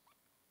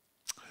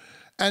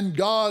 And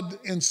God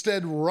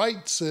instead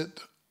writes it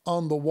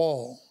on the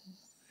wall,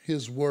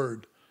 his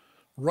word,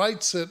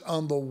 writes it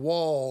on the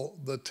wall,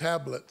 the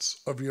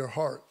tablets of your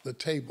heart, the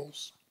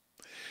tables.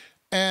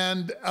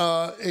 And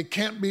it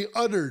can't be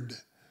uttered.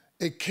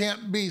 It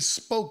can't be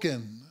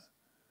spoken.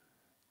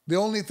 The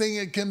only thing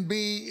it can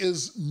be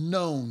is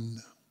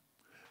known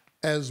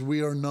as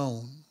we are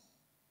known.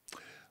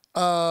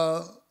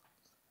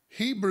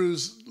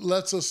 Hebrews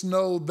lets us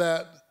know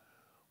that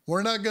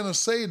we're not going to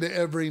say to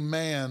every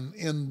man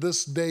in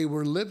this day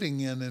we're living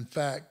in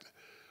fact,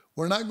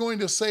 we're not going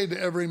to say to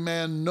every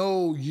man,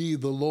 know ye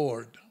the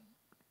Lord.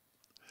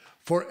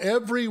 For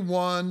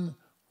everyone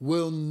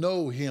will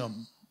know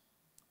him,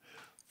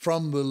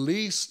 from the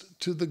least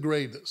to the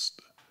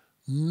greatest.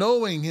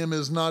 Knowing him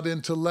is not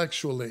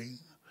intellectually.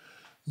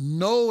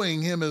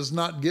 Knowing him is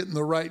not getting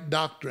the right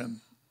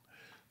doctrine.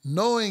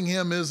 Knowing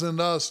him isn't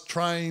us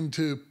trying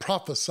to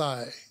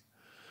prophesy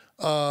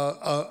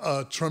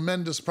a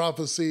tremendous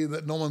prophecy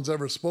that no one's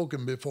ever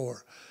spoken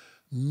before.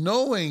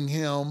 Knowing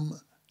him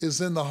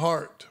is in the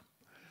heart.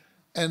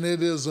 And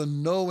it is a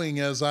knowing,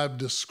 as I've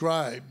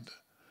described,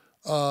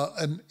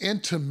 an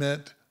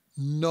intimate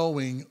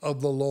knowing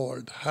of the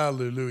Lord.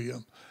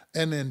 Hallelujah.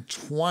 An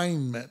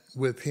entwinement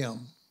with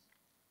him.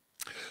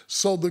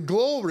 So the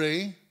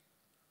glory,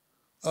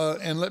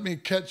 and let me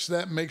catch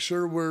that, make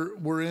sure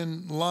we're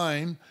in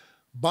line.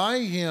 By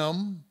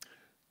him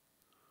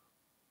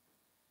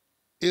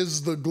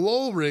is the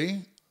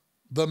glory,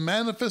 the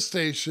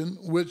manifestation,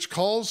 which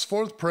calls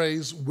forth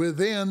praise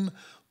within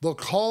the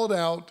called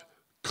out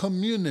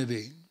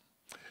community.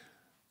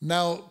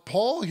 Now,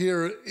 Paul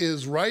here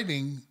is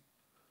writing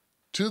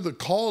to the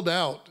called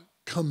out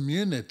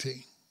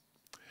community.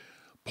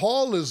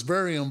 Paul is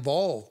very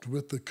involved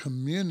with the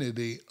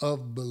community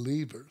of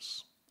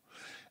believers.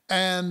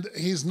 And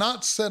he's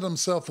not set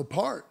himself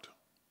apart.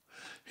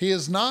 He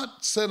has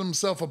not set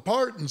himself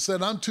apart and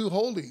said, I'm too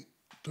holy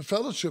to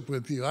fellowship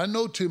with you. I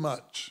know too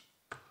much,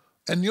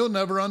 and you'll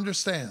never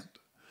understand.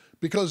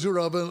 because you're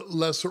of a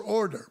lesser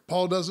order.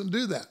 Paul doesn't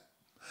do that.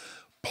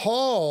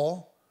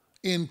 Paul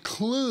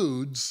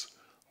includes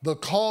the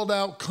called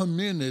out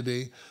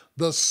community,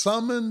 the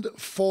summoned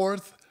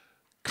forth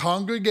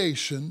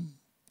congregation,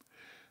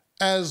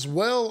 as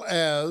well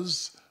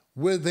as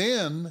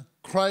within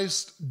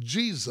Christ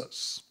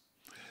Jesus.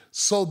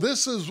 So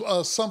this is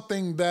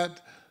something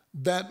that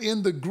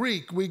in the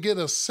Greek we get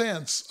a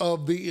sense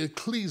of the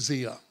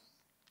ecclesia,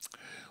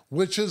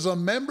 which is a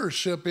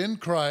membership in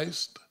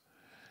Christ,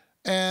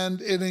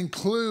 and it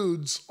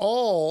includes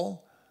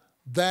all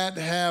that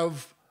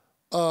have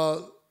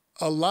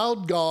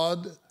allowed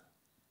God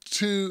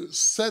to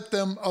set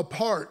them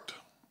apart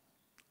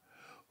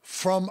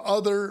from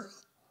other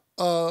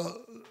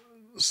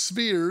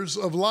spheres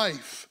of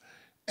life,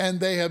 and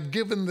they have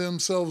given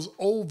themselves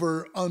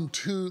over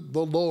unto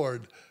the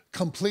Lord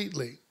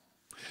completely.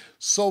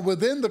 So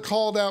within the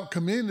called out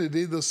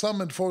community, the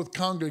summoned forth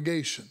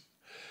congregation,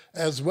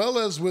 as well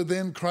as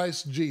within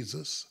Christ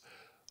Jesus,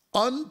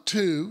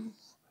 unto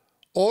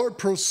or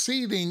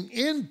proceeding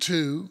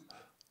into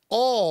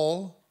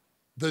all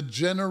the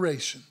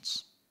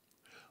generations,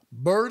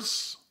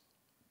 births,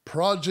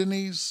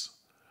 progenies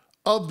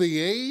of the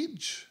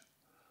age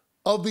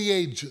of the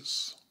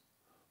ages,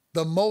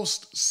 the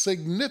most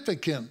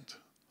significant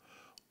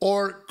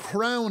or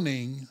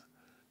crowning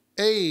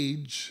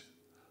age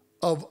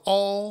of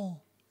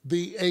all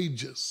the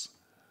ages.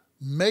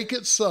 Make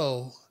it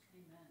so.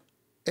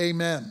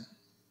 Amen.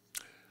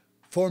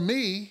 For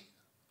me,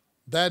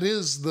 that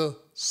is the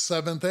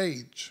seventh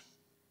age,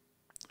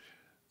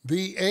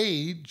 the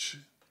age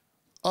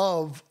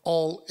of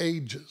all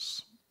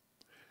ages.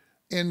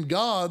 In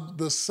God,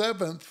 the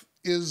seventh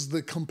is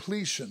the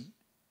completion,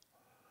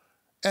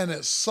 and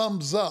it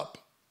sums up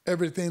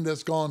everything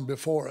that's gone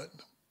before it.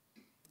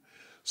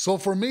 So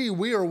for me,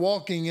 we are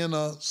walking in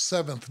a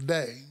seventh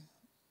day,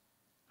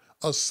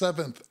 a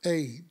seventh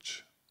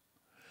age,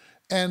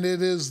 and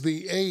it is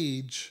the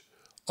age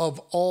of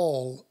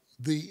all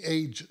the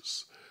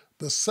ages.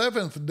 The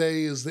seventh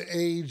day is the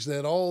age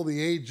that all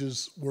the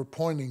ages were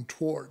pointing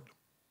toward.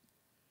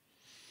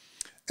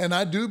 And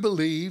I do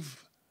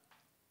believe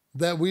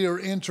that we are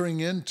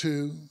entering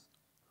into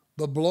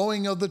the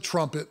blowing of the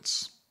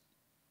trumpets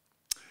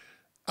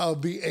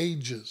of the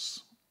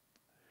ages.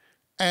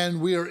 And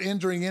we are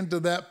entering into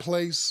that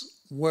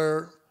place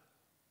where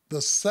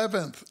the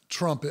seventh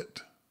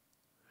trumpet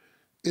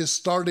is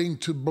starting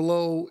to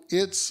blow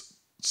its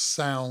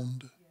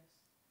sound.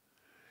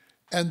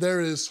 And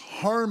there is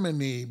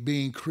harmony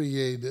being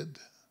created.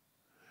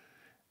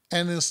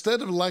 And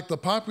instead of like the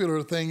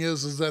popular thing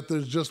is that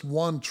there's just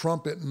one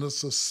trumpet and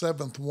it's the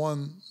seventh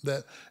one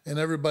and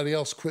everybody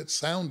else quits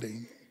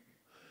sounding.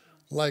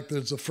 Like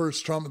there's a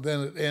first trumpet,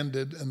 then it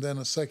ended, and then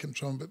a second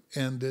trumpet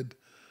ended,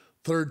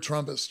 third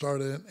trumpet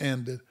started and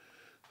ended.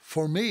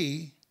 For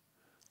me,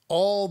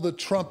 all the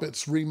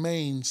trumpets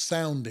remain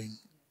sounding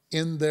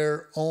in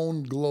their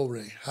own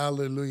glory.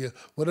 Hallelujah.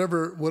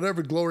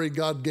 Whatever glory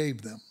God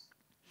gave them.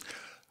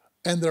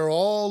 And they're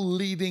all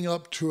leading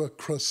up to a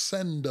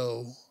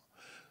crescendo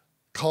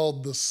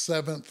called the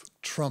seventh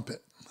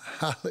trumpet.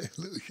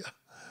 Hallelujah.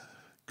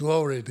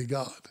 Glory to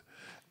God.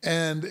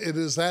 And it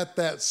is at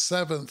that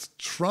seventh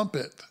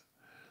trumpet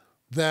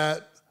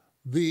that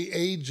the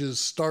ages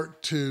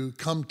start to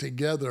come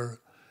together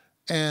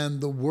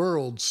and the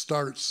world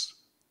starts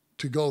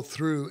to go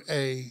through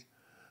a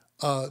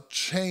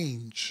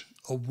change,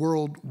 a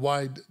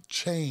worldwide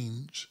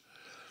change.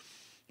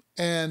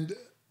 And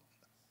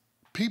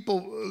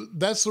people,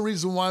 that's the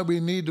reason why we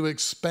need to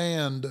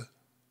expand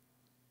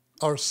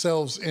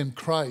ourselves in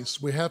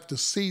Christ. We have to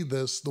see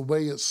this the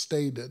way it's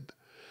stated.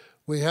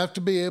 We have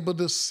to be able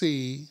to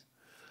see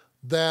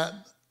that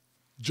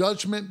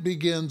judgment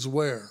begins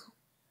where?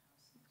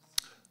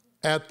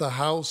 At the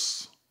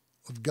house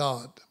of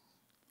God.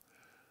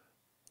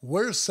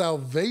 Where's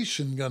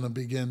salvation going to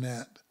begin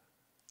at?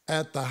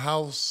 At the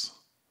house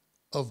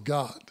of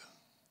God.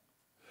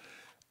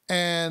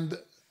 And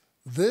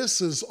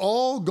this is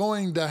all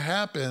going to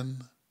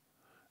happen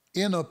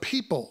in a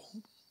people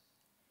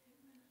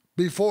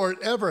before it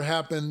ever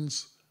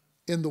happens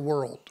in the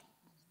world.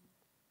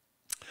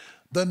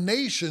 The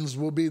nations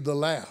will be the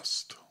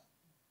last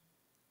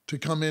to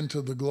come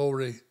into the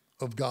glory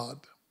of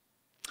God.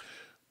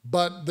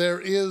 But there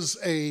is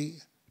a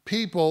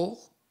people,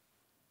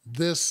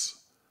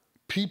 this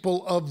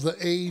people of the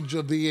age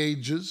of the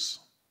ages,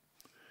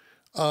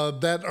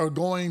 that are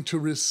going to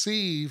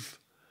receive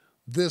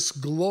this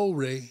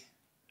glory,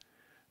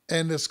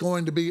 and it's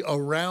going to be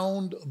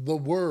around the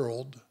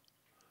world.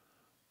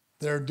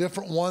 There are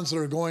different ones that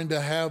are going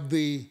to have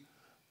the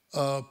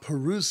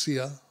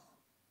parousia,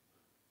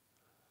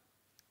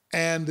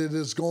 and it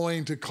is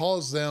going to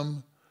cause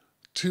them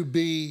to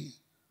be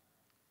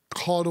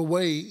caught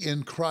away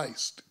in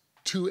Christ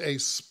to a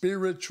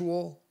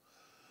spiritual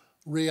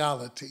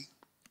reality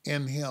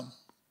in Him.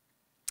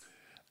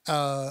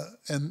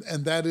 And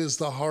that is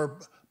the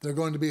harp. They're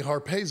going to be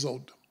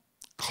harpazoed,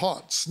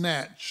 caught,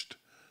 snatched,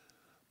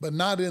 but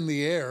not in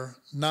the air,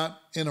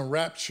 not in a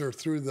rapture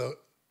through the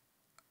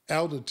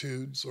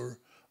altitudes or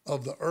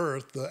of the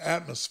earth, the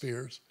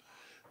atmospheres.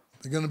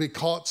 They're going to be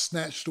caught,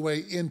 snatched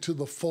away into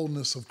the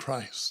fullness of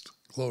Christ.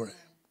 Glory.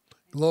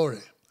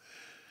 Glory.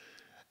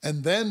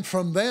 And then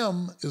from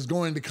them is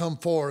going to come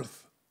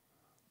forth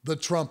the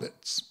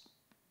trumpets.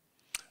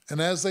 And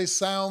as they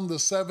sound the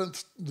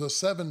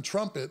seven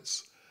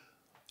trumpets,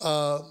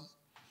 the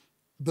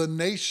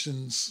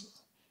nations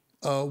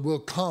will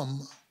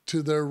come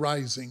to their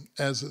rising,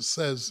 as it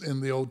says in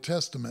the Old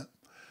Testament.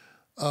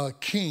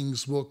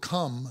 Kings will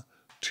come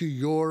to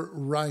your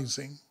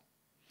rising.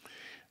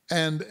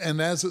 And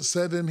as it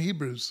said in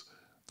Hebrews,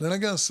 they're not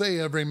going to say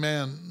every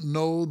man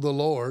know the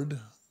Lord.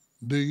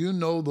 Do you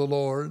know the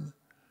Lord?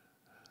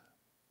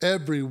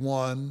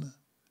 Everyone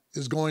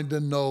is going to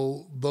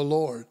know the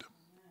Lord.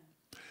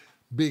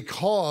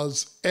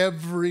 Because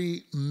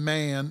every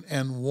man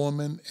and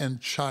woman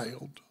and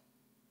child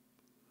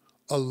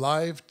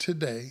alive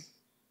today,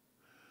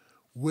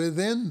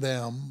 within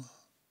them,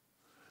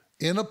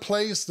 in a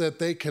place that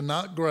they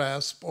cannot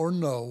grasp or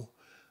know,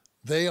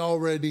 they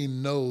already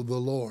know the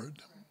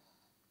Lord.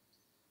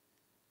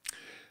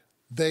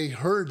 They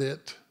heard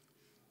it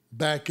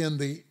back in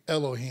the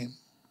Elohim.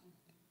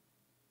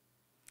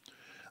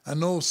 I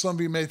know some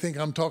of you may think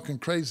I'm talking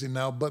crazy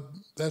now, but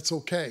that's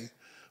okay.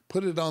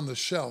 Put it on the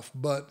shelf.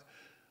 But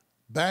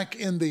back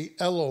in the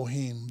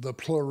Elohim, the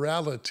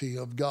plurality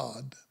of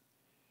God,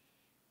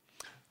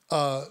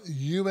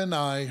 you and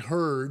I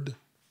heard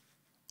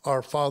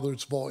our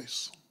Father's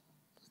voice.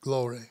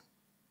 Glory.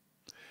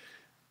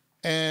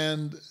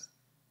 And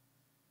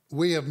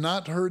we have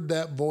not heard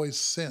that voice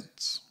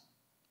since.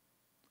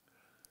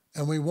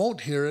 And we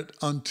won't hear it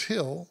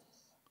until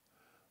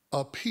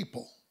a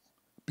people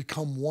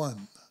become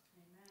one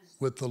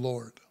with the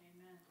Lord.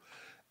 Amen.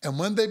 And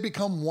when they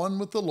become one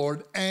with the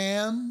Lord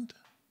and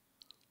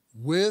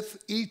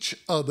with each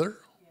other,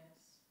 yes,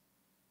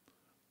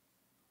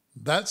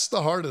 that's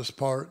the hardest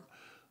part.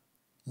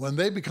 When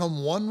they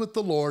become one with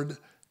the Lord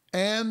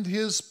and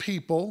his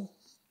people,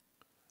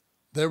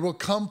 there will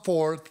come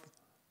forth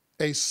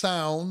a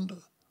sound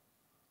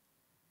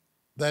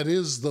that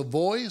is the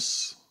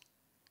voice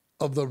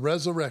of the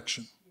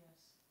resurrection, yes,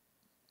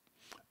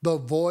 the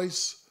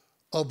voice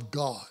of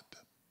God.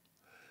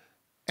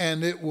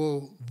 And it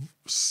will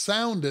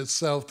sound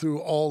itself through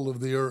all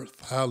of the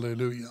earth.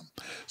 Hallelujah.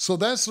 So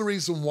that's the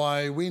reason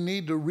why we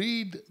need to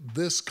read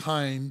this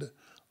kind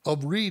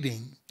of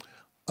reading.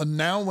 And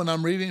now when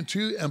I'm reading to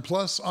you, and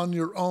plus on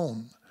your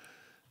own,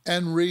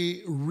 and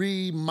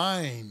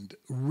remind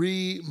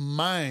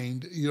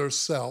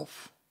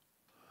yourself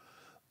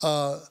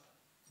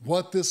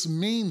what this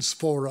means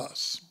for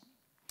us.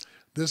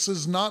 This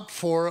is not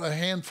for a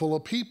handful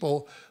of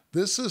people.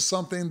 This is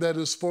something that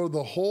is for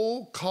the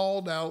whole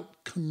called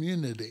out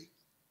community,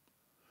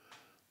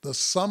 the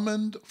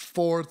summoned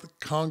forth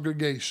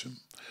congregation.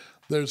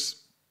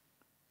 There's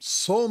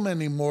so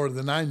many more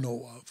than I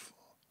know of.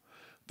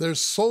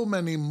 There's so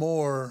many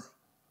more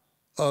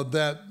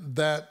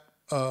that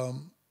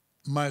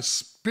my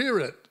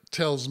spirit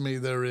tells me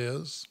there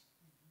is.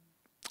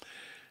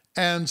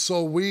 And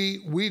so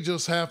we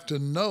just have to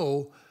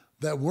know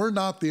that we're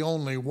not the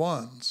only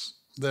ones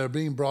that are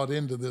being brought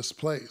into this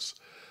place.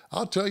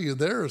 I'll tell you,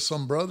 there are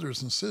some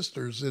brothers and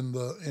sisters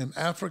in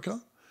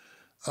Africa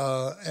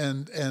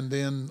and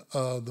in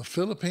the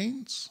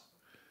Philippines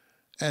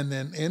and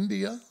in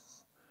India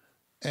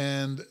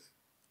and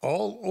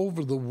all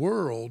over the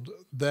world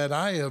that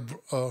I have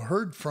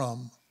heard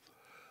from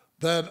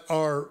that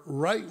are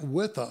right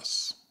with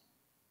us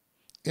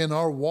in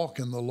our walk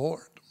in the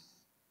Lord.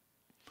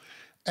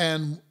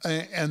 And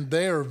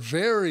they are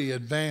very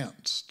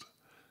advanced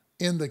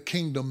in the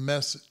kingdom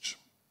message.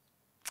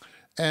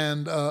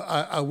 And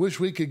I wish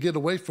we could get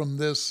away from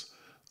this.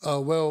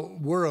 Well,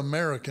 we're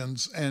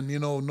Americans, and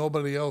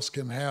nobody else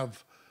can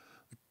have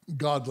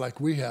God like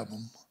we have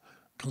him,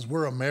 because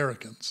we're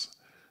Americans.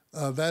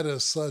 That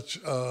is such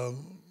a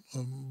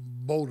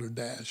boulder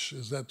dash.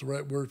 Is that the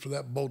right word for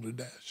that? Boulder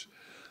dash.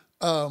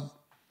 Out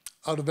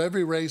of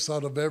every race,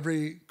 out of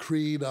every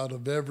creed, out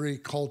of every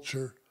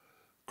culture,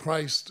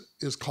 Christ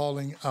is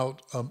calling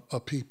out a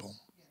people.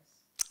 Yes.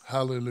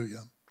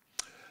 Hallelujah.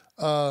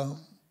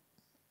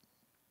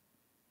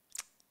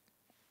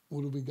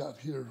 What do we got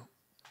here?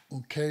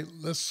 Okay,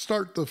 let's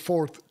start the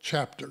 4th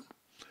chapter.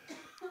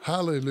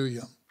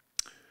 Hallelujah.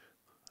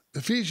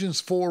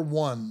 Ephesians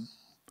 4:1.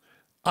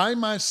 I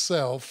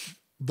myself,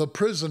 the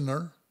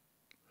prisoner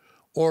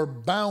or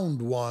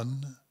bound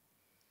one,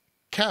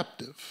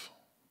 captive,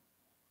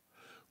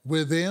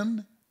 within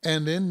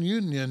and in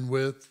union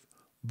with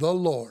the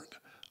Lord.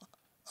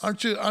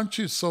 Aren't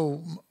you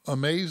so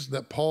amazed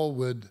that Paul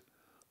would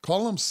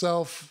call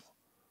himself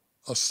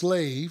a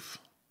slave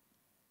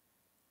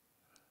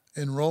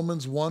in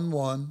Romans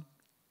 1:1,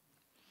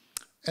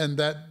 and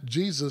that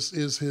Jesus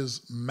is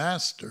his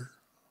master?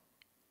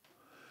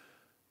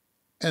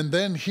 And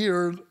then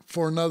here,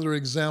 for another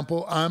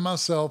example, I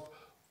myself,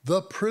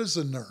 the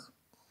prisoner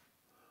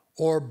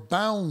or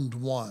bound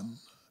one,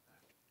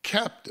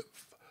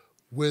 captive,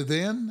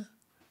 within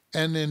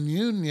and in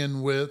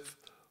union with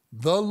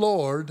the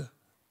Lord,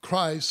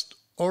 Christ,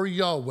 or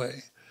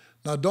Yahweh.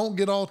 Now, don't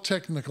get all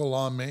technical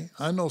on me.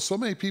 I know so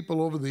many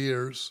people over the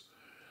years,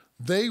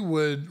 they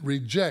would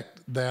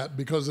reject that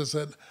because they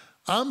said,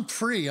 I'm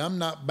free, I'm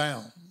not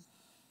bound.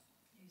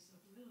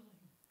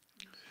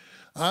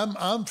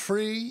 I'm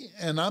free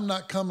and I'm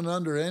not coming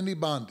under any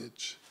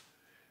bondage.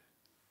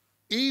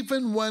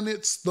 Even when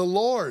it's the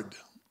Lord,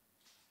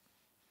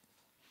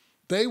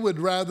 they would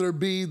rather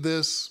be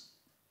this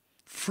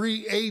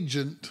free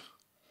agent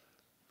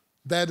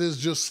that is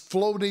just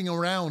floating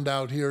around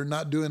out here,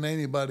 not doing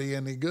anybody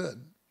any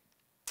good.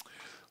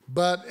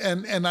 But,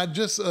 and I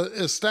just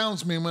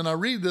astounds me when I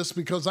read this,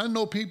 because I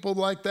know people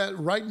like that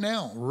right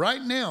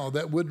now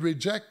that would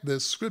reject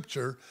this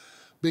scripture,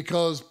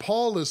 because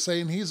Paul is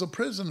saying he's a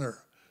prisoner.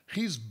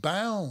 He's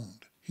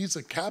bound. He's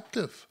a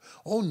captive.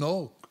 Oh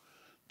no,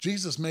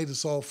 Jesus made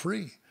us all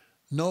free.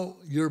 No,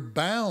 you're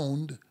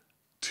bound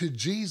to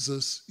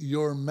Jesus,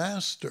 your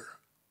master.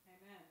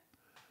 Amen.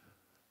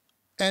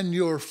 And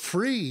you're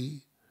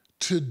free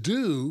to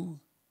do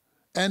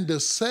and to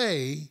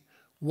say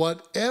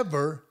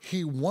whatever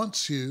he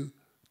wants you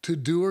to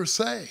do or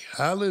say.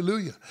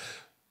 Hallelujah.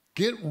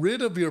 Get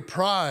rid of your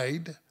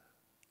pride.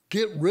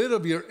 Get rid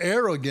of your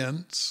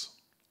arrogance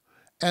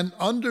and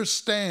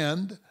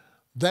understand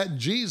that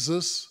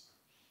Jesus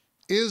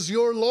is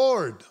your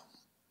Lord.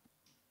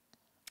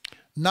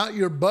 Not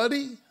your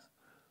buddy,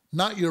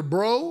 not your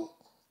bro,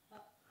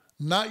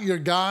 not your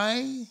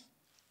guy.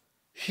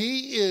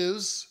 He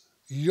is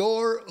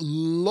your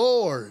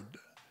Lord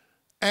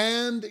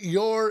and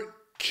your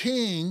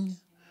King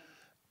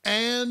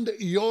and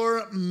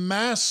your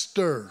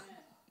master.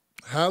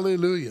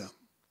 Hallelujah.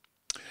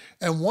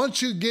 And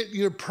once you get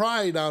your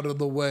pride out of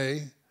the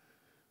way,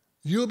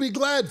 you'll be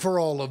glad for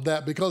all of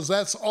that, because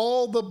that's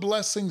all the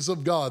blessings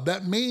of God.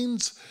 That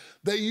means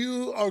that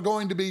you are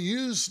going to be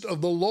used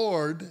of the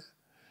Lord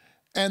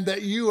and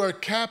that you are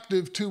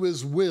captive to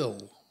his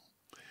will.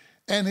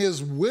 And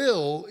his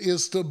will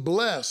is to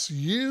bless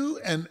you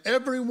and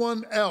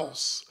everyone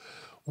else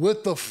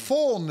with the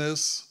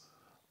fullness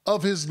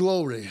of his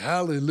glory.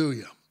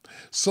 Hallelujah.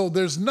 So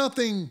there's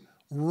nothing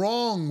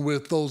wrong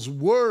with those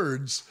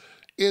words.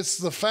 It's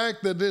the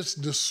fact that it's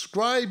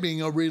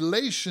describing a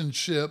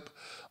relationship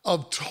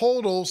of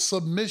total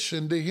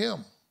submission to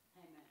him.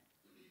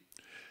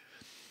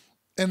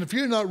 And if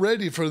you're not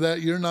ready for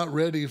that, you're not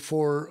ready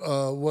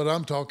for what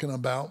I'm talking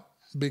about,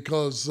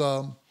 because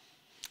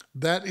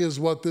that is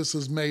what this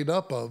is made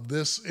up of.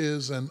 This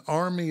is an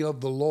army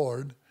of the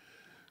Lord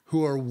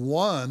who are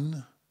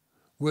one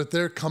with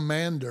their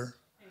commander.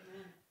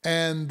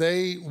 And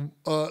their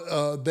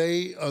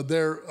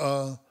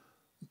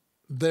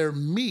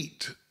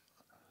meat,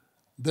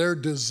 their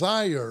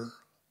desire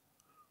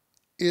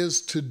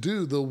is to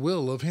do the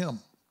will of him.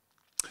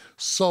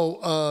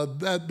 So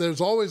that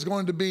there's always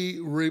going to be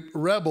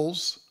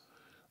rebels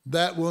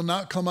that will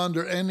not come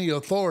under any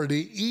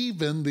authority,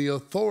 even the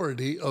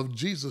authority of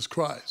Jesus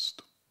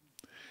Christ.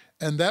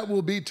 And that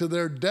will be to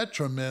their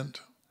detriment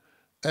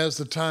as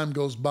the time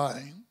goes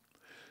by,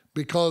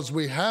 because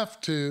we have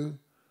to,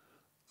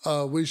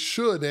 we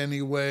should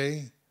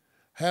anyway,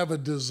 have a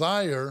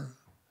desire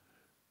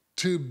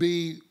to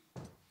be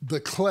the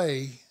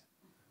clay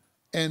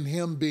and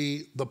him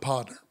be the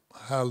potter.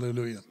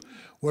 Hallelujah.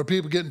 Where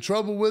people get in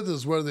trouble with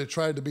is where they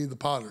try to be the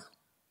potter.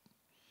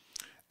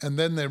 And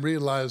then they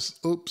realize,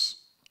 oops,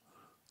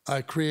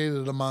 I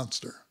created a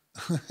monster.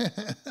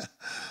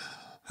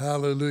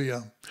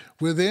 Hallelujah.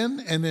 Within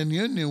and in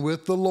union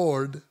with the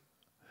Lord,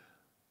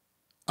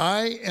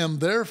 I am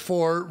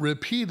therefore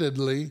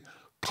repeatedly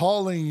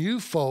calling you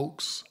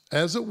folks,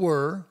 as it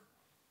were,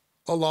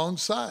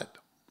 alongside.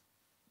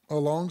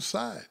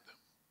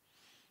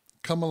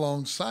 Come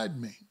alongside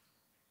me.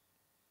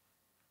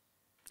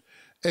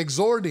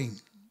 Exhorting,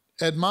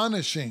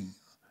 admonishing,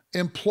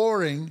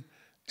 imploring,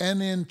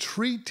 and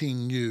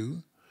entreating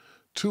you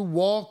to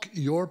walk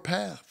your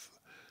path,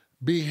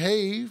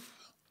 behave,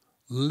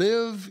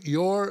 live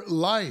your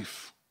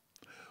life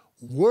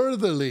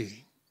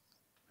worthily,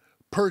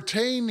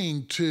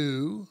 pertaining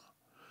to,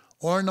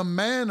 or in a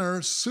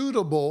manner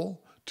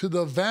suitable to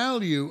the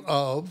value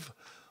of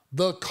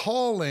the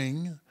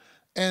calling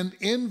and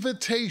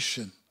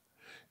invitation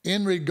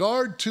in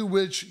regard to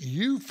which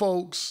you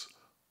folks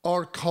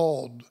are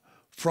called,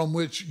 from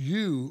which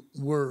you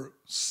were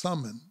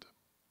summoned.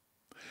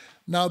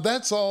 Now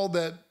that's all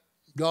that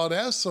God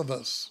asks of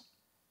us,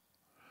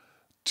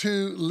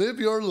 to live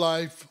your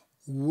life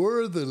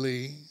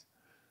worthily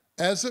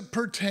as it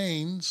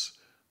pertains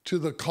to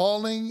the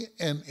calling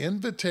and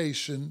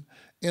invitation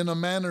in a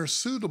manner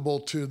suitable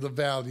to the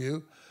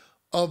value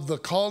of the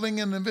calling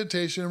and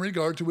invitation in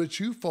regard to which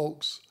you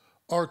folks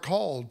are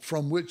called,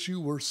 from which you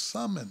were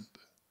summoned.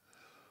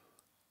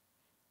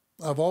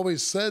 I've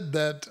always said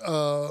that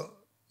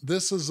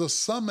this is a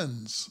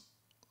summons,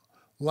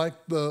 like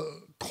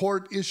the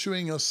court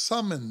issuing a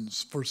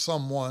summons for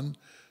someone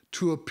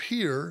to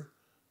appear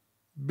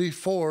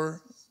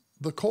before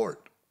the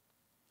court.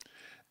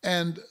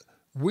 And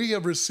we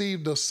have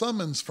received a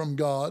summons from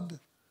God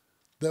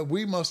that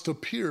we must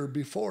appear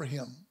before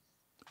him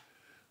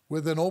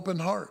with an open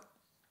heart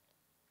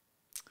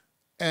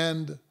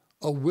and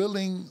a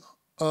willing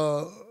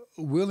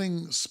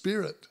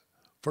spirit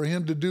for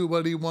him to do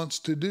what he wants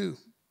to do.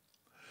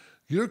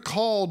 You're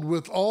called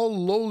with all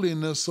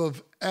lowliness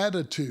of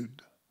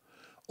attitude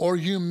or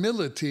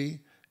humility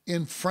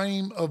in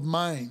frame of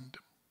mind,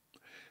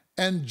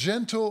 and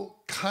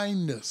gentle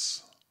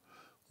kindness,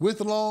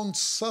 with long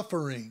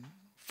suffering,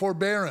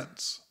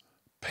 forbearance,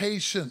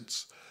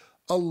 patience,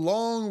 a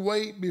long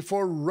wait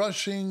before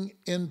rushing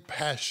in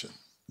passion.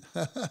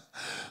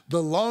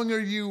 The longer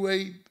you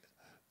wait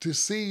to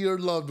see your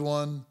loved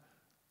one,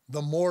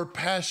 the more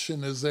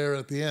passion is there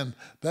at the end.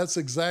 That's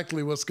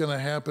exactly what's going to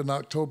happen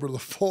October the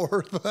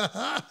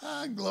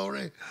 4th.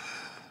 Glory.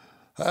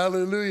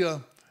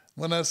 Hallelujah.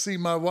 When I see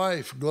my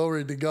wife,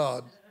 glory to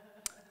God.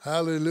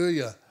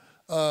 Hallelujah.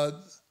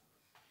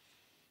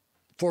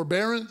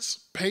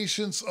 Forbearance,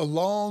 patience, a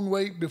long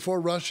wait before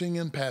rushing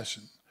in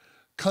passion.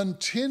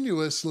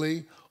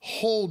 Continuously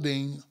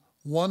holding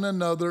one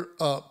another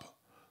up,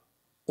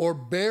 or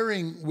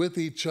bearing with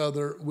each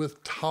other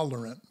with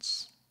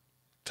tolerance.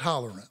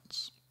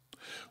 Tolerance.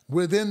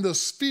 Within the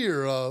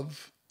sphere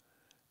of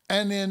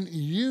and in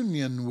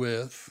union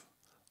with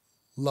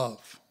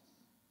love.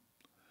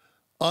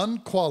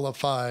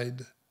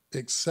 Unqualified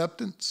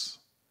acceptance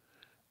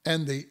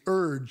and the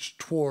urge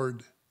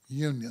toward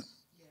union.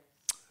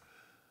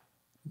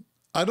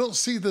 I don't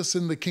see this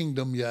in the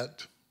kingdom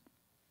yet.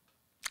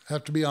 I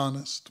have to be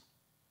honest.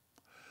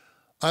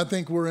 I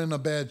think we're in a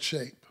bad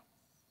shape.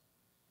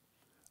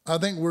 I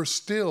think we're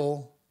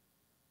still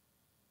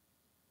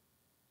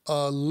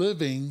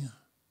living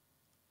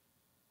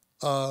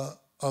a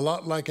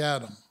lot like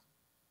Adam.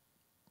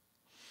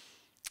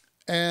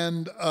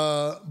 And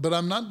but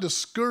I'm not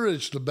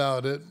discouraged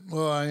about it.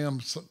 Well, I am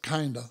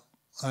kind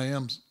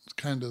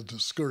of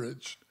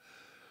discouraged.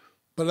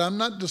 But I'm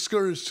not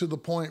discouraged to the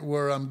point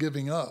where I'm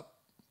giving up,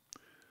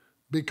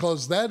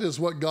 because that is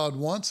what God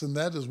wants, and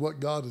that is what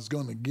God is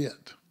going to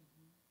get.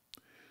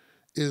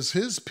 Is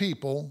his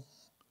people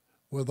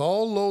with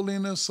all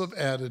lowliness of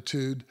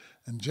attitude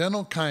and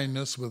gentle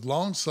kindness, with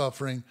long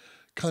suffering,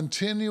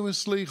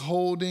 continuously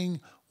holding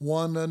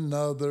one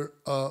another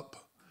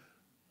up.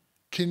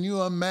 Can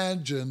you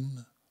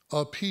imagine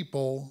a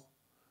people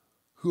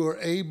who are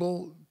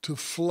able to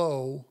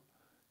flow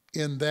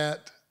in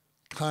that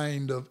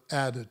kind of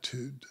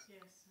attitude?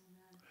 Yes,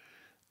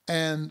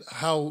 amen. And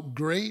how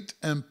great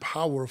and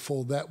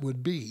powerful that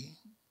would be.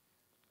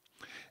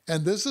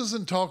 And this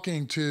isn't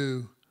talking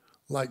to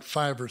like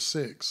 5 or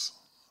 6.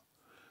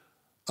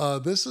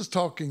 This is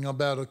talking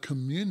about a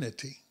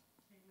community.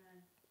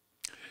 Amen.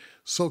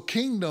 So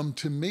kingdom,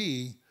 to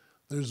me,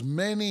 there's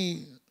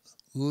many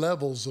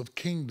levels of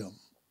kingdom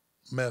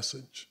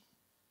message.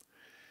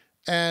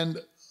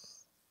 And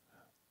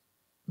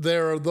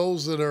there are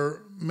those that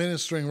are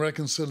ministering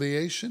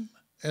reconciliation,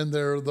 and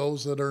there are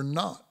those that are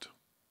not,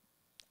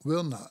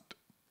 will not.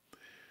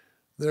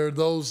 There are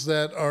those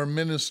that are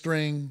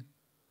ministering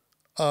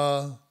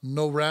no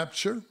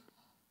rapture,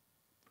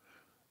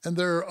 and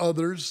there are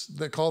others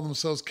that call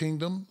themselves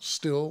kingdom,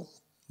 still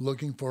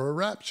looking for a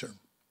rapture.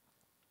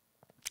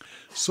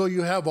 So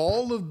you have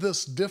all of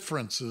this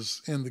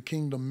differences in the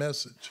kingdom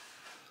message.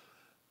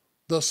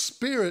 The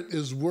Spirit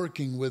is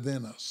working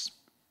within us.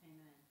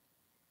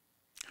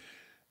 Amen.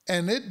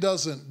 And it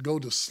doesn't go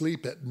to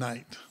sleep at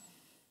night.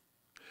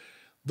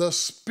 The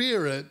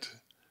Spirit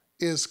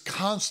is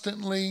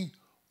constantly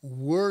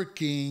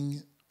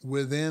working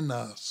within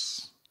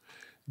us,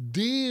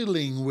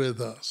 dealing with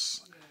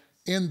us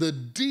in the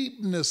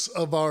deepness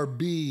of our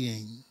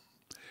being,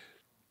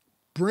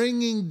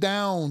 bringing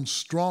down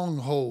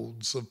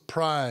strongholds of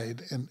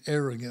pride and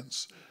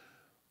arrogance,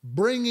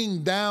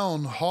 bringing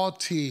down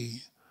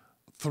haughty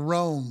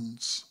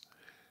thrones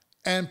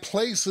and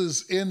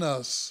places in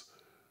us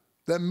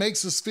that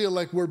makes us feel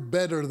like we're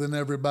better than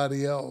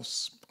everybody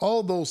else.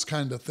 All those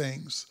kind of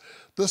things.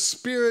 The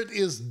Spirit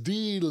is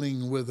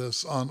dealing with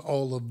us on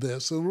all of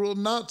this. It will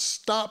not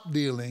stop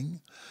dealing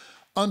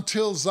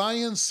until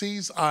Zion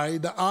sees eye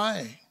to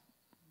eye.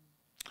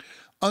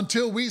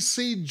 Until we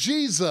see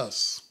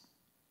Jesus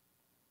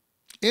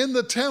in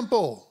the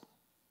temple.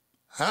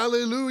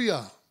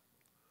 Hallelujah.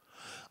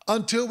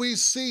 Until we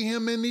see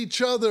him in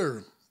each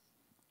other.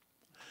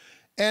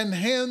 And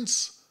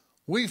hence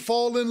we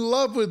fall in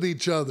love with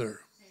each other.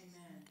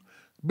 Amen.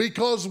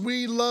 Because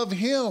we love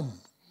him.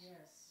 Yes.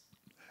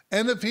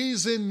 And if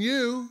he's in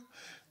you,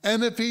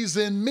 and if he's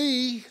in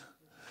me,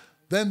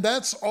 then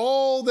that's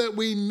all that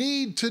we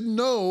need to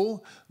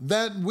know,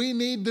 that we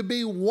need to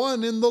be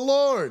one in the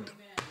Lord.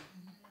 Amen.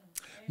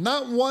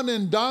 Not one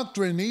in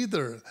doctrine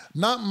either.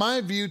 Not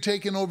my view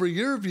taking over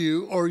your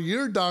view, or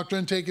your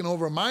doctrine taking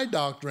over my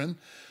doctrine.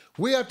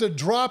 We have to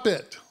drop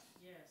it.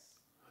 Yes.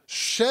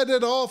 Shed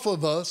it off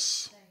of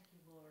us. Thank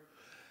you, Lord.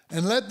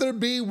 And let there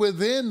be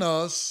within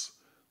us,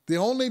 the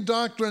only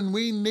doctrine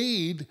we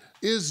need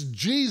is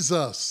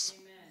Jesus.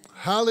 Amen.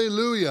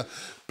 Hallelujah.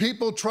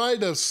 people try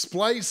to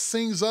splice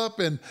things up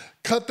and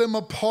cut them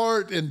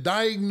apart and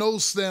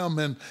diagnose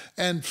them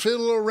and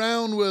fiddle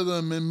around with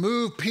them and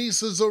move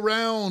pieces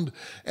around,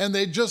 and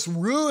they just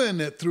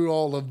ruin it through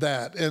all of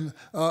that and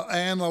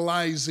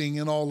analyzing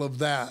and all of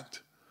that.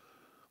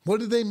 What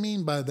did they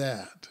mean by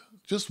that?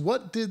 Just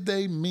what did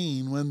they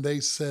mean when they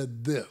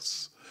said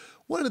this?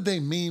 What did they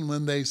mean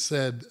when they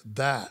said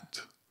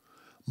that?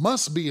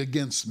 Must be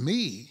against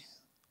me.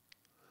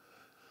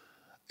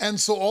 And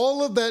so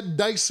all of that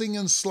dicing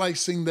and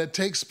slicing that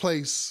takes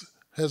place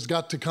has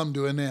got to come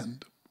to an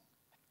end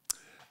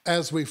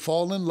as we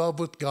fall in love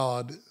with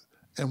God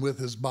and with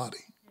his body.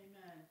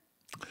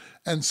 Amen.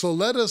 And so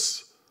let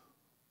us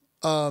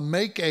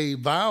make a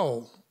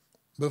vow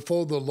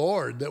before the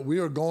Lord that we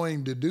are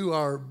going to do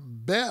our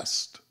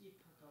best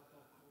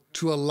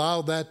to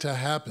allow that to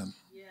happen.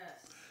 Yes.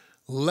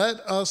 Let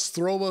us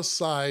throw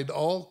aside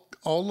all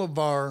of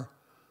our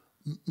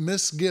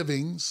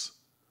misgivings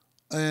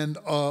and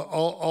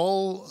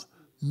all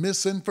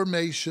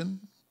misinformation.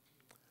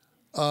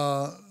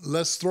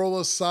 Let's throw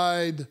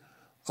aside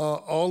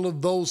all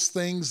of those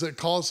things that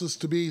cause us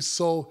to be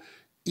so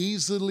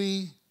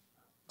easily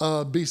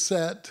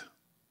beset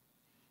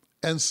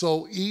and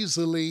so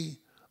easily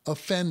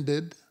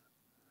offended.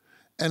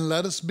 And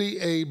let us be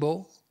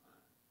able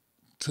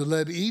to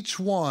let each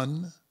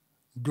one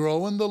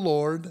grow in the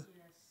Lord Yes.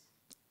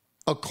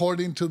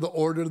 according to the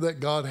order that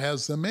God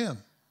has them in.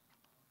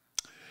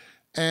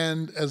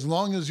 And as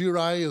long as your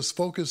eye is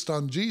focused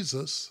on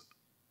Jesus,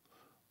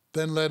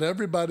 then let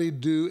everybody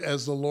do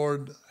as the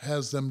Lord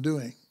has them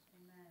doing.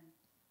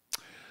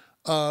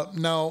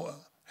 Amen. Now,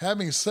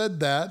 having said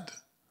that,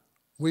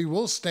 we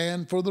will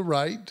stand for the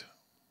right.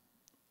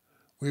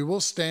 We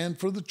will stand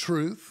for the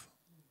truth.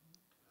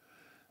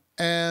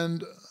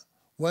 And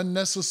when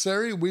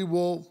necessary, we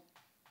will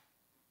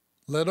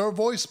let our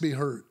voice be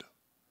heard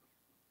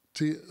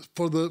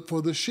for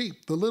the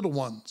sheep, the little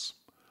ones,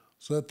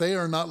 so that they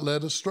are not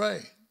led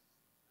astray.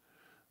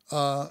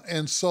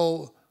 And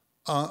so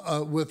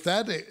with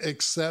that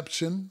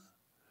exception,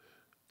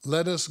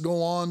 let us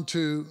go on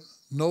to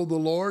know the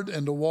Lord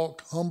and to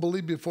walk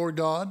humbly before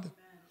God.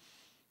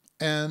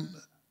 Amen. And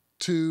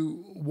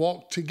to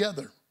walk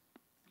together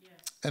Yes.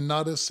 and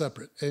not as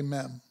separate.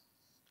 Amen.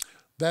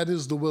 That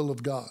is the will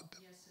of God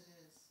Yes, it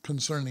is.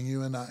 concerning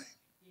you and I.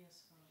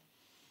 Yes,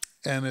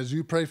 Father. And as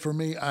you pray for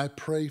me, I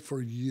pray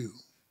for you.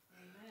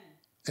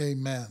 Amen.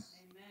 Amen.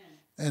 Amen.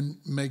 And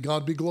may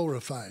God be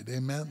glorified.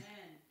 Amen. Amen.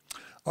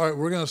 All right,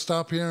 we're going to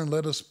stop here and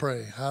let us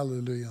pray.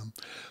 Hallelujah.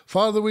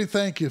 Father, we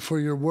thank you for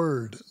your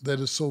word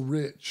that is so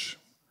rich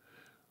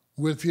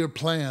with your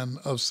plan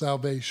of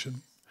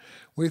salvation.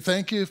 We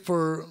thank you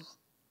for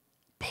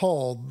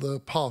Paul, the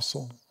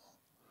apostle,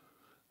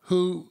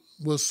 who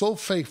was so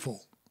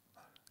faithful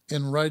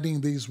in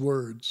writing these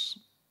words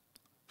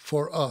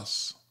for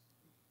us,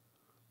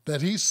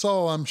 that he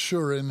saw, I'm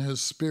sure, in his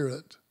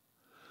spirit,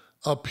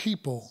 a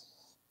people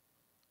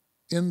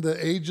in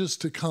the ages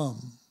to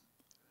come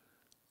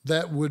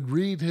that would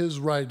read his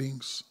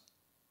writings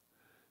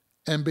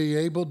and be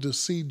able to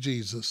see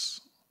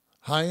Jesus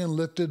high and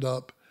lifted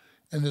up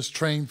and his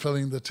train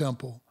filling the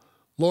temple.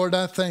 Lord,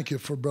 I thank you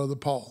for Brother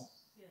Paul.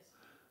 Yes.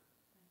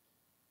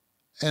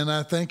 And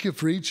I thank you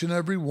for each and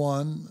every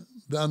one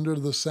under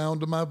the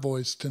sound of my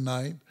voice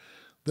tonight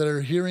that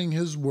are hearing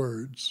his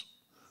words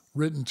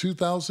written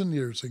 2,000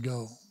 years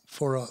ago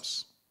for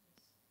us.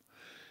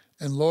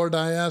 And Lord,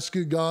 I ask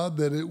you, God,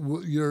 that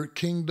your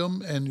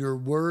kingdom and your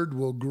word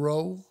will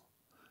grow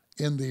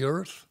in the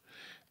earth,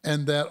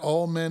 and that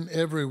all men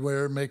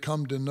everywhere may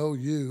come to know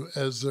you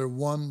as their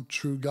one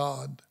true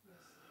God,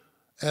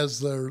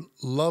 as their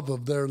love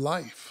of their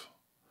life.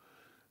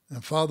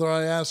 And Father,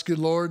 I ask you,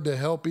 Lord, to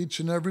help each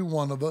and every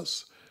one of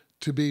us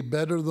to be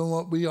better than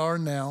what we are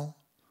now,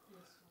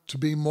 to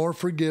be more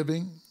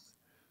forgiving,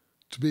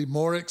 to be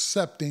more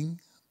accepting,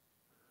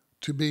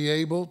 to be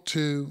able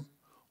to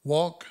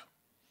walk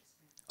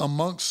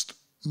amongst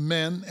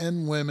men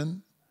and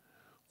women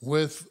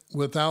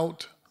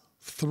without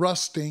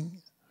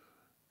thrusting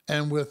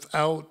and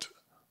without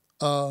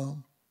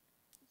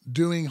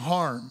doing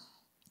harm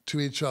to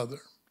each other.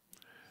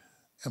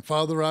 And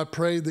Father, I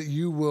pray that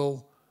you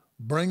will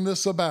bring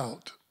this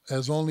about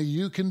as only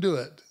you can do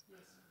it,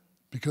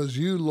 because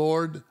you,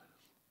 Lord,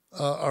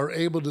 are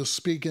able to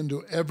speak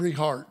into every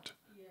heart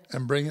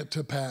and bring it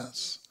to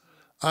pass.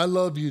 I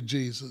love you,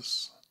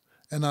 Jesus,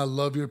 and I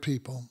love your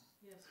people.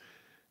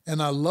 And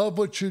I love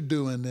what you're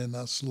doing in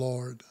us,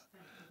 Lord.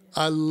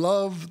 I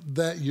love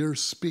that you're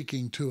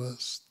speaking to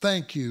us.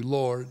 Thank you,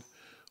 Lord,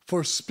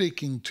 for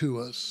speaking to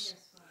us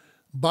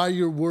by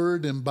your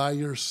word and by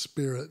your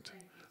spirit.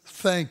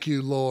 Thank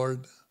you,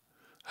 Lord.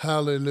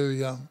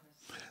 Hallelujah.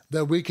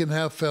 That we can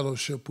have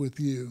fellowship with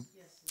you.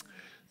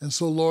 And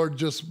so, Lord,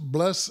 just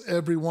bless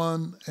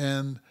everyone,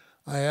 and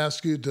I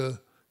ask you to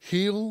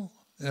heal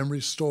and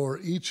restore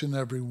each and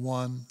every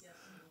one,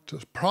 to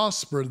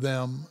prosper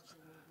them.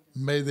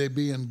 May they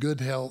be in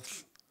good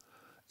health.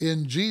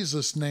 In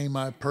Jesus' name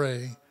I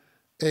pray.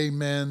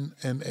 Amen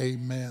and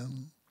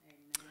amen.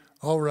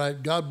 All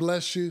right. God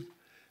bless you.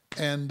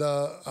 And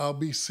I'll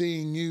be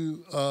seeing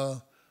you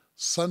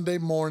Sunday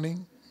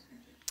morning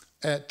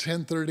at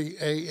 10:30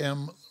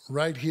 a.m.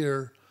 right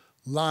here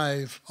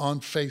live on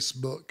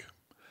Facebook,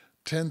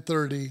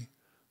 10:30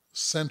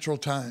 Central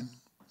Time.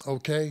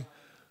 Okay?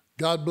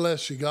 God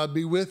bless you. God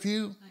be with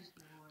you.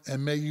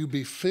 And may you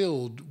be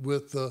filled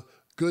with the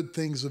good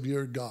things of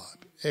your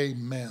God.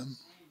 Amen.